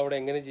പാവങ്ങൾ അവിടെ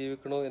എങ്ങനെ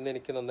ജീവിക്കണോ എന്ന്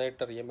എനിക്ക്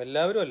നന്നായിട്ടറിയാം.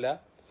 എല്ലാവരും അല്ല,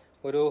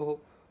 ഒരു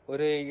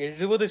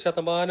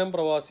 70%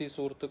 പ്രവാസി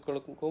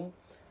സുഹൃത്തുക്കൾക്കും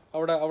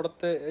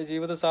അവിടുത്തെ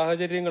ജീവിത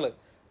സാഹചര്യങ്ങൾ,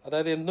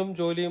 അതായത് എന്നും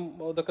ജോലിയും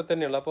ഇതൊക്കെ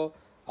തന്നെയുള്ള, അപ്പോൾ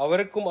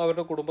അവർക്കും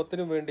അവരുടെ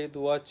കുടുംബത്തിനും വേണ്ടി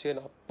ദുആ ചെയ്യാൻ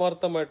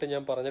ആത്മാർത്ഥമായിട്ട്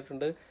ഞാൻ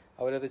പറഞ്ഞിട്ടുണ്ട്.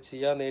 അവരത്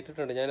ചെയ്യാൻ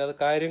നേരിട്ടിട്ടുണ്ട്. ഞാനത്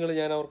കാര്യങ്ങൾ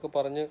ഞാൻ അവർക്ക്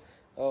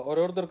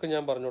ഓരോരുത്തർക്കും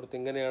ഞാൻ പറഞ്ഞു കൊടുത്തു.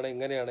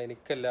 ഇങ്ങനെയാണ്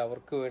എനിക്കല്ല,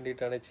 അവർക്ക്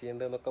വേണ്ടിയിട്ടാണ്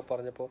ചെയ്യേണ്ടതെന്നൊക്കെ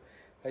പറഞ്ഞപ്പോൾ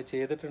അത്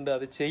ചെയ്തിട്ടുണ്ട്,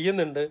 അത്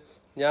ചെയ്യുന്നുണ്ട്.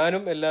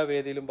 ഞാനും എല്ലാ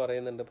വേദിയിലും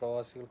പറയുന്നുണ്ട്,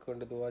 പ്രവാസികൾക്ക്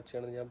വേണ്ടി ദുആ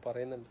ചെയ്യണമെന്ന് ഞാൻ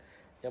പറയുന്നുണ്ട്.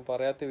 ഞാൻ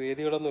പറയാത്ത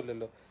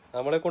വേദികളൊന്നുമില്ലല്ലോ.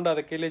 നമ്മളെ കൊണ്ട്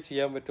അതൊക്കെയല്ലേ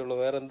ചെയ്യാൻ പറ്റുള്ളൂ.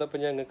 വേറെ എന്താ ഇപ്പം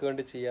ഞാൻ നിങ്ങൾക്ക്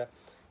വേണ്ടി ചെയ്യാം?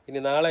 ഇനി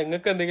നാളെ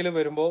നിങ്ങൾക്ക് എന്തെങ്കിലും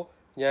വരുമ്പോൾ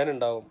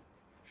ഞാനുണ്ടാവും,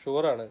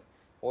 ഷുവറാണ്.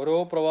 ഓരോ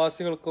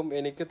പ്രവാസികൾക്കും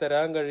എനിക്ക്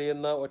തരാൻ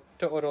കഴിയുന്ന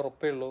ഒരു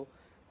ഉറപ്പേ ഉള്ളൂ.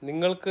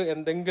 നിങ്ങൾക്ക്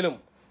എന്തെങ്കിലും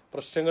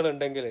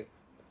പ്രശ്നങ്ങളുണ്ടെങ്കിൽ,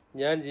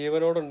 ഞാൻ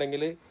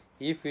ജീവനോടുണ്ടെങ്കിൽ,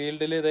 ഈ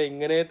ഫീൽഡിൽ ഇത്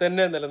ഇങ്ങനെ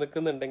തന്നെ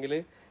നിലനിൽക്കുന്നുണ്ടെങ്കിൽ,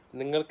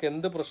 നിങ്ങൾക്ക്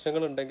എന്ത്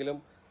പ്രശ്നങ്ങളുണ്ടെങ്കിലും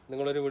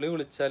നിങ്ങളൊരു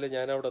വിളിച്ചാൽ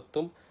ഞാൻ അവിടെ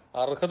എത്തും.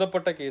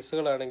 അർഹതപ്പെട്ട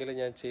കേസുകളാണെങ്കിൽ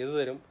ഞാൻ ചെയ്തു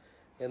തരും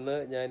എന്ന്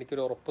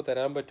എനിക്കൊരു ഉറപ്പ്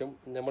തരാൻ പറ്റും.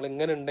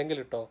 നമ്മളിങ്ങനെ ഉണ്ടെങ്കിൽ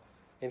കേട്ടോ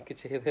എനിക്ക്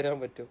ചെയ്തു തരാൻ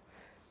പറ്റും.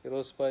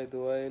 ഫിറോസ് ഭായ്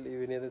ദുബായിൽ ഈ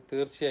വിനീത്,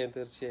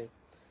 തീർച്ചയായും.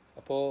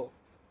 അപ്പോൾ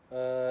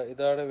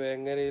ഇതാണ്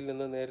വേങ്ങരയിൽ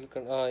നിന്ന് നേരിൽ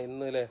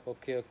ഇന്ന് അല്ലേ?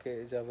 ഓക്കെ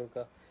ജാബിർക്ക.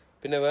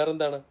 പിന്നെ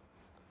വേറെന്താണ്?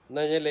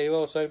 എന്നാൽ ഞാൻ ലൈവ്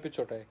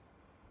അവസാനിപ്പിച്ചോട്ടെ.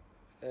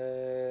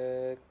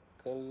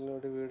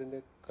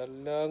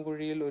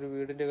 കല്ലാങ്കുഴിയിൽ ഒരു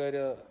വീടിൻ്റെ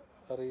കാര്യം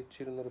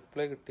അറിയിച്ചിരുന്നു,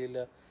 റിപ്ലൈ കിട്ടിയില്ല.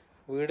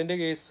 വീടിൻ്റെ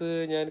കേസ്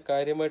ഞാൻ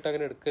കാര്യമായിട്ട്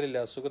അങ്ങനെ എടുക്കലില്ല.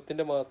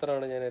 അസുഖത്തിൻ്റെ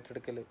മാത്രമാണ് ഞാൻ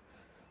ഏറ്റെടുക്കൽ.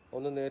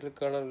 ഒന്ന് നേരിൽ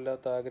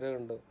കാണാനില്ലാത്ത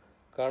ആഗ്രഹമുണ്ട്.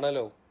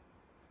 കാണാലോ,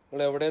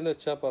 നിങ്ങൾ എവിടെയെന്ന്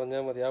വെച്ചാൽ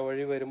പറഞ്ഞാൽ മതി. ആ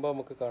വഴി വരുമ്പോൾ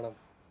നമുക്ക് കാണാം.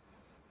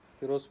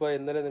 ഫിറോസ് ഭായ്,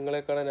 ഇന്നലെ നിങ്ങളെ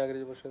കാണാൻ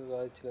ആഗ്രഹിച്ചു, പക്ഷെ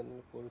സാധിച്ചില്ല.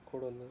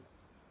 കോഴിക്കോട് വന്ന്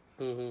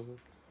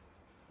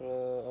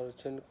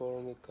അർജുൻ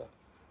കോളമിക്ക.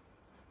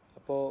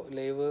 അപ്പോൾ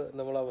ലൈവ്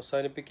നമ്മൾ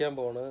അവസാനിപ്പിക്കാൻ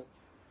പോണ്.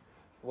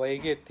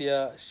 വൈകി എത്തിയ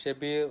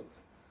ഷബീർ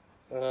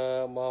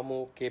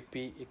മാമു KP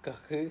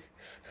ഇക്കാക്ക്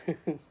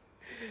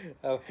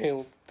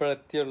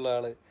ഇപ്പോഴെത്തിയുള്ള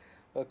ആള്.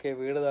 ഓക്കെ.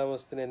 വീട്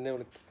താമസത്തിന് എന്നെ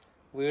വിളിക്കും.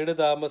 വീട്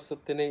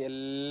താമസത്തിന്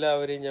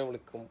എല്ലാവരെയും ഞാൻ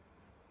വിളിക്കും.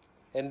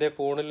 എൻ്റെ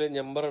ഫോണിൽ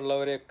നമ്പർ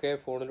ഉള്ളവരെയൊക്കെ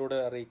ഫോണിലൂടെ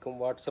അറിയിക്കും.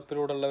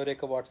 വാട്സപ്പിലൂടെ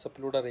ഉള്ളവരെയൊക്കെ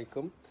വാട്സപ്പിലൂടെ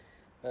അറിയിക്കും.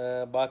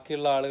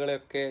 ബാക്കിയുള്ള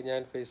ആളുകളെയൊക്കെ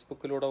ഞാൻ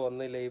ഫേസ്ബുക്കിലൂടെ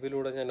വന്ന്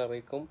ലൈവിലൂടെ ഞാൻ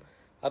അറിയിക്കും.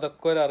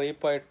 അതൊക്കെ ഒരു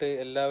അറിയിപ്പായിട്ട്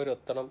എല്ലാവരും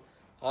എത്തണം.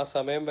 ആ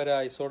സമയം വരെ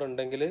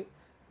ആയുസോടുണ്ടെങ്കിൽ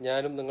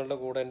ഞാനും നിങ്ങളുടെ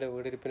കൂടെ എൻ്റെ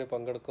വീടിരിപ്പിന്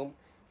പങ്കെടുക്കും.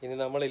 ഇനി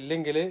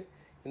നമ്മളില്ലെങ്കിൽ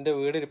എൻ്റെ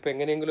വീടിരിപ്പ്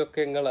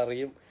എങ്ങനെയെങ്കിലുമൊക്കെ നിങ്ങൾ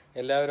അറിയും.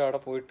 എല്ലാവരും അവിടെ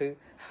പോയിട്ട്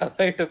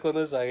അതായിട്ടൊക്കെ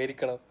ഒന്ന്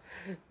സഹകരിക്കണം.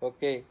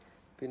 ഓക്കെ.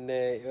 പിന്നെ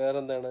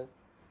വേറെന്താണ്?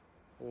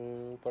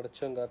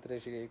 പഠിച്ചോൻ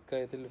കാത്തുരക്ഷിക്കുക.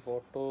 ഇതിൽ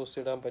ഫോട്ടോസ്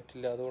ഇടാൻ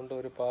പറ്റില്ല, അതുകൊണ്ട്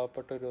ഒരു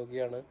പാവപ്പെട്ട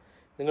രോഗിയാണ്.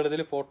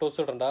 നിങ്ങളിതിൽ ഫോട്ടോസ്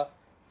ഇടണ്ട.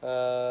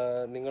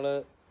 നിങ്ങൾ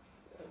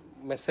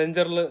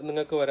മെസ്സഞ്ചറിൽ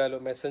നിങ്ങൾക്ക് വരാമല്ലോ,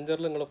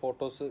 മെസ്സഞ്ചറിൽ നിങ്ങൾ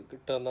ഫോട്ടോസ്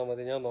ഇട്ട് തന്നാൽ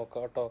മതി, ഞാൻ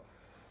നോക്കാം കേട്ടോ.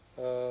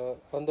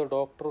 എന്തോ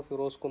ഡോക്ടർ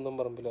ഫിറോസ്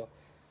കുന്നംപറമ്പിലോ,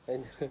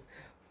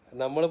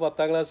 നമ്മൾ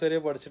 10ാം ക്ലാസ് വരെ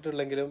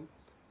പഠിച്ചിട്ടുള്ളെങ്കിലും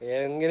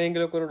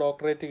എങ്ങനെയെങ്കിലുമൊക്കെ ഒരു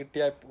ഡോക്ടറേറ്റ്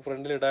കിട്ടിയാൽ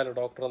ഫ്രണ്ടിൽ ഇടാമല്ലോ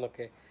ഡോക്ടർ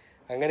എന്നൊക്കെ.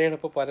 അങ്ങനെയാണ്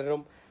ഇപ്പോൾ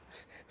പലരും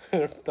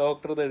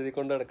ഡോക്ടർ എന്ന്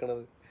എഴുതിക്കൊണ്ട്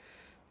നടക്കുന്നത്.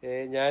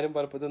 ഞാനും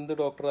പലപ്പോൾ ഇതെന്ത്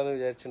ഡോക്ടറാണെന്ന്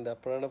വിചാരിച്ചിട്ടുണ്ട്.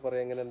 അപ്പോഴാണ്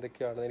പറയുക ഇങ്ങനെ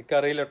എന്തൊക്കെയാണ്,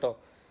 എനിക്കറിയില്ല കേട്ടോ.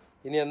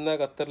 ഇനി എന്നാ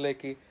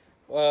ഖത്തറിലേക്ക്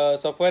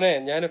സഫാനെ,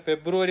 ഞാൻ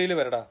ഫെബ്രുവരിയിൽ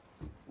വരടാ.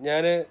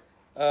 ഞാൻ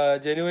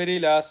ജനുവരി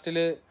ലാസ്റ്റിൽ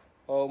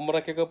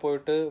ഉംറയ്ക്കൊക്കെ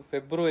പോയിട്ട്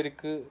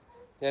ഫെബ്രുവരിക്ക്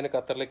ഞാൻ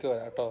ഖത്തറിലേക്ക്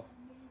വരാം കേട്ടോ.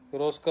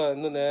 ഫിറോസ്ക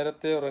ഇന്ന്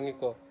നേരത്തെ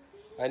ഉറങ്ങിക്കോ.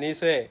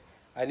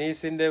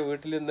 അനീസിൻ്റെ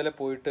വീട്ടിൽ ഇന്നലെ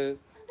പോയിട്ട്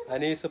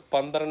അനീസ്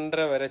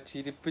 12:30 വരെ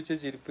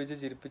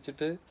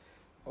ചിരിപ്പിച്ചിട്ട്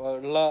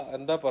ഉള്ള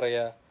എന്താ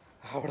പറയുക,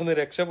 അവിടെ നിന്ന്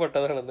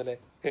രക്ഷപ്പെട്ടതാണ് ഇന്നലെ.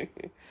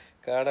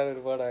 കാണാൻ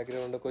ഒരുപാട്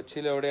ആഗ്രഹമുണ്ട്.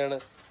 കൊച്ചിയിൽ എവിടെയാണ്?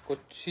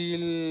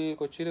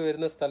 കൊച്ചിയിൽ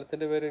വരുന്ന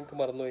സ്ഥലത്തിൻ്റെ പേര് എനിക്ക്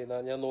മറന്നുപോയി,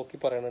 ഞാൻ നോക്കി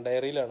പറയണം,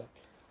 ഡയറിയിലാണ്.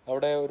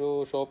 അവിടെ ഒരു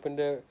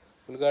ഷോപ്പിൻ്റെ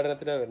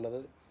ഉദ്ഘാടനത്തിനാണ്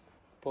വരുന്നത്.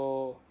 അപ്പോൾ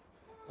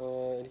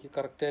എനിക്ക്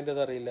കറക്റ്റ്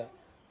അതിൻ്റെ അറിയില്ല.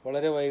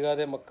 വളരെ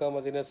വൈകാതെ മക്ക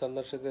മദീന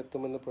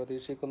സന്ദർശകരെത്തുമെന്ന്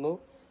പ്രതീക്ഷിക്കുന്നു.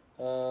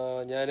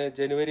 ഞാൻ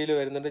ജനുവരിയിൽ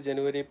വരുന്നുണ്ട്.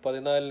 ജനുവരി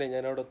 14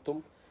 ഞാൻ അവിടെ എത്തും.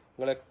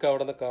 നിങ്ങളൊക്കെ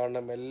അവിടെ നിന്ന്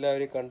കാണണം.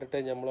 എല്ലാവരെയും കണ്ടിട്ടേ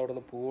നമ്മളവിടെ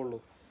നിന്ന് പോവുള്ളൂ.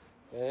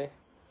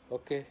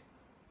 ഓക്കെ.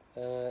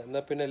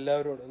 എന്നാൽ പിന്നെ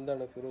എല്ലാവരോടും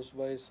എന്താണ് ഫിറോസ്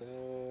ഭായ്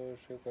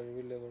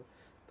കഴിവില്ല,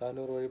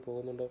 താനൂർ വഴി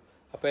പോകുന്നുണ്ടോ?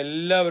 അപ്പോൾ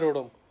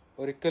എല്ലാവരോടും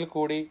ഒരിക്കൽ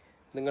കൂടി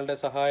നിങ്ങളുടെ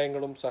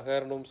സഹായങ്ങളും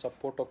സഹകരണവും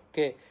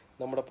സപ്പോർട്ടൊക്കെ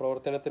നമ്മുടെ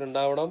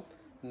പ്രവർത്തനത്തിനുണ്ടാവണം.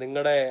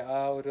 നിങ്ങളുടെ ആ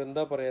ഒരു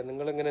എന്താ പറയുക,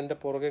 നിങ്ങളിങ്ങനെ എൻ്റെ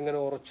പുറകെ ഇങ്ങനെ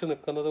ഉറച്ചു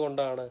നിൽക്കുന്നത്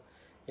കൊണ്ടാണ്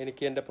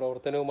എനിക്ക് എൻ്റെ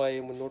പ്രവർത്തനവുമായി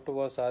മുന്നോട്ട്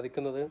പോകാൻ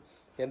സാധിക്കുന്നത്.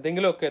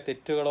 എന്തെങ്കിലുമൊക്കെ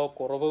തെറ്റുകളോ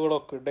കുറവുകളോ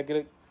ഒക്കെ ഉണ്ടെങ്കിൽ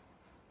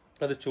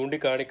അത്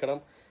ചൂണ്ടിക്കാണിക്കണം.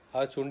 ആ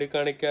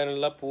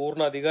ചൂണ്ടിക്കാണിക്കാനുള്ള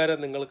പൂർണ്ണ അധികാരം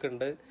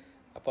നിങ്ങൾക്കുണ്ട്.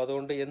 അപ്പോൾ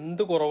അതുകൊണ്ട്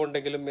എന്ത്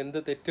കുറവുണ്ടെങ്കിലും എന്ത്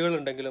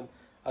തെറ്റുകളുണ്ടെങ്കിലും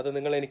അത്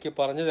നിങ്ങൾ എനിക്ക്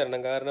പറഞ്ഞു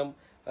തരണം. കാരണം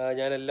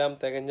ഞാനെല്ലാം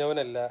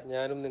തികഞ്ഞവനല്ല,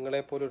 ഞാനും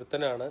നിങ്ങളെപ്പോലെ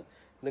ഒരുത്തനാണ്.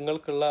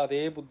 നിങ്ങൾക്കുള്ള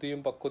അതേ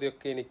ബുദ്ധിയും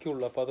പക്വതയൊക്കെ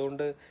എനിക്കുള്ളൂ. അപ്പോൾ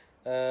അതുകൊണ്ട്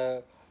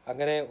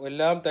അങ്ങനെ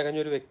എല്ലാം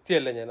തികഞ്ഞൊരു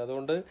വ്യക്തിയല്ല ഞാൻ.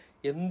 അതുകൊണ്ട്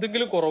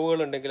എന്തെങ്കിലും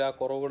കുറവുകളുണ്ടെങ്കിൽ ആ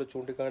കുറവുകൾ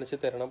ചൂണ്ടിക്കാണിച്ച്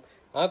തരണം.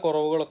 ആ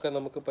കുറവുകളൊക്കെ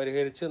നമുക്ക്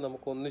പരിഹരിച്ച്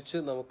നമുക്ക് ഒന്നിച്ച്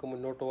നമുക്ക്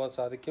മുന്നോട്ട് പോകാൻ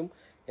സാധിക്കും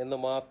എന്ന്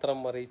മാത്രം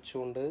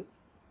അറിയിച്ചുകൊണ്ട്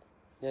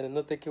ഞാൻ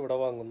ഇന്നത്തേക്ക്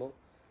വിടവാങ്ങുന്നു.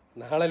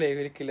 നാളെ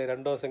ലൈവിലേക്കില്ല,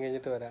 2 ദിവസം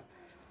കഴിഞ്ഞിട്ട് വരാം.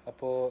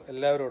 അപ്പോൾ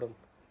എല്ലാവരോടും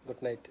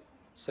ഗുഡ് നൈറ്റ്.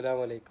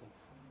 അസ്സലാമു അലൈക്കും.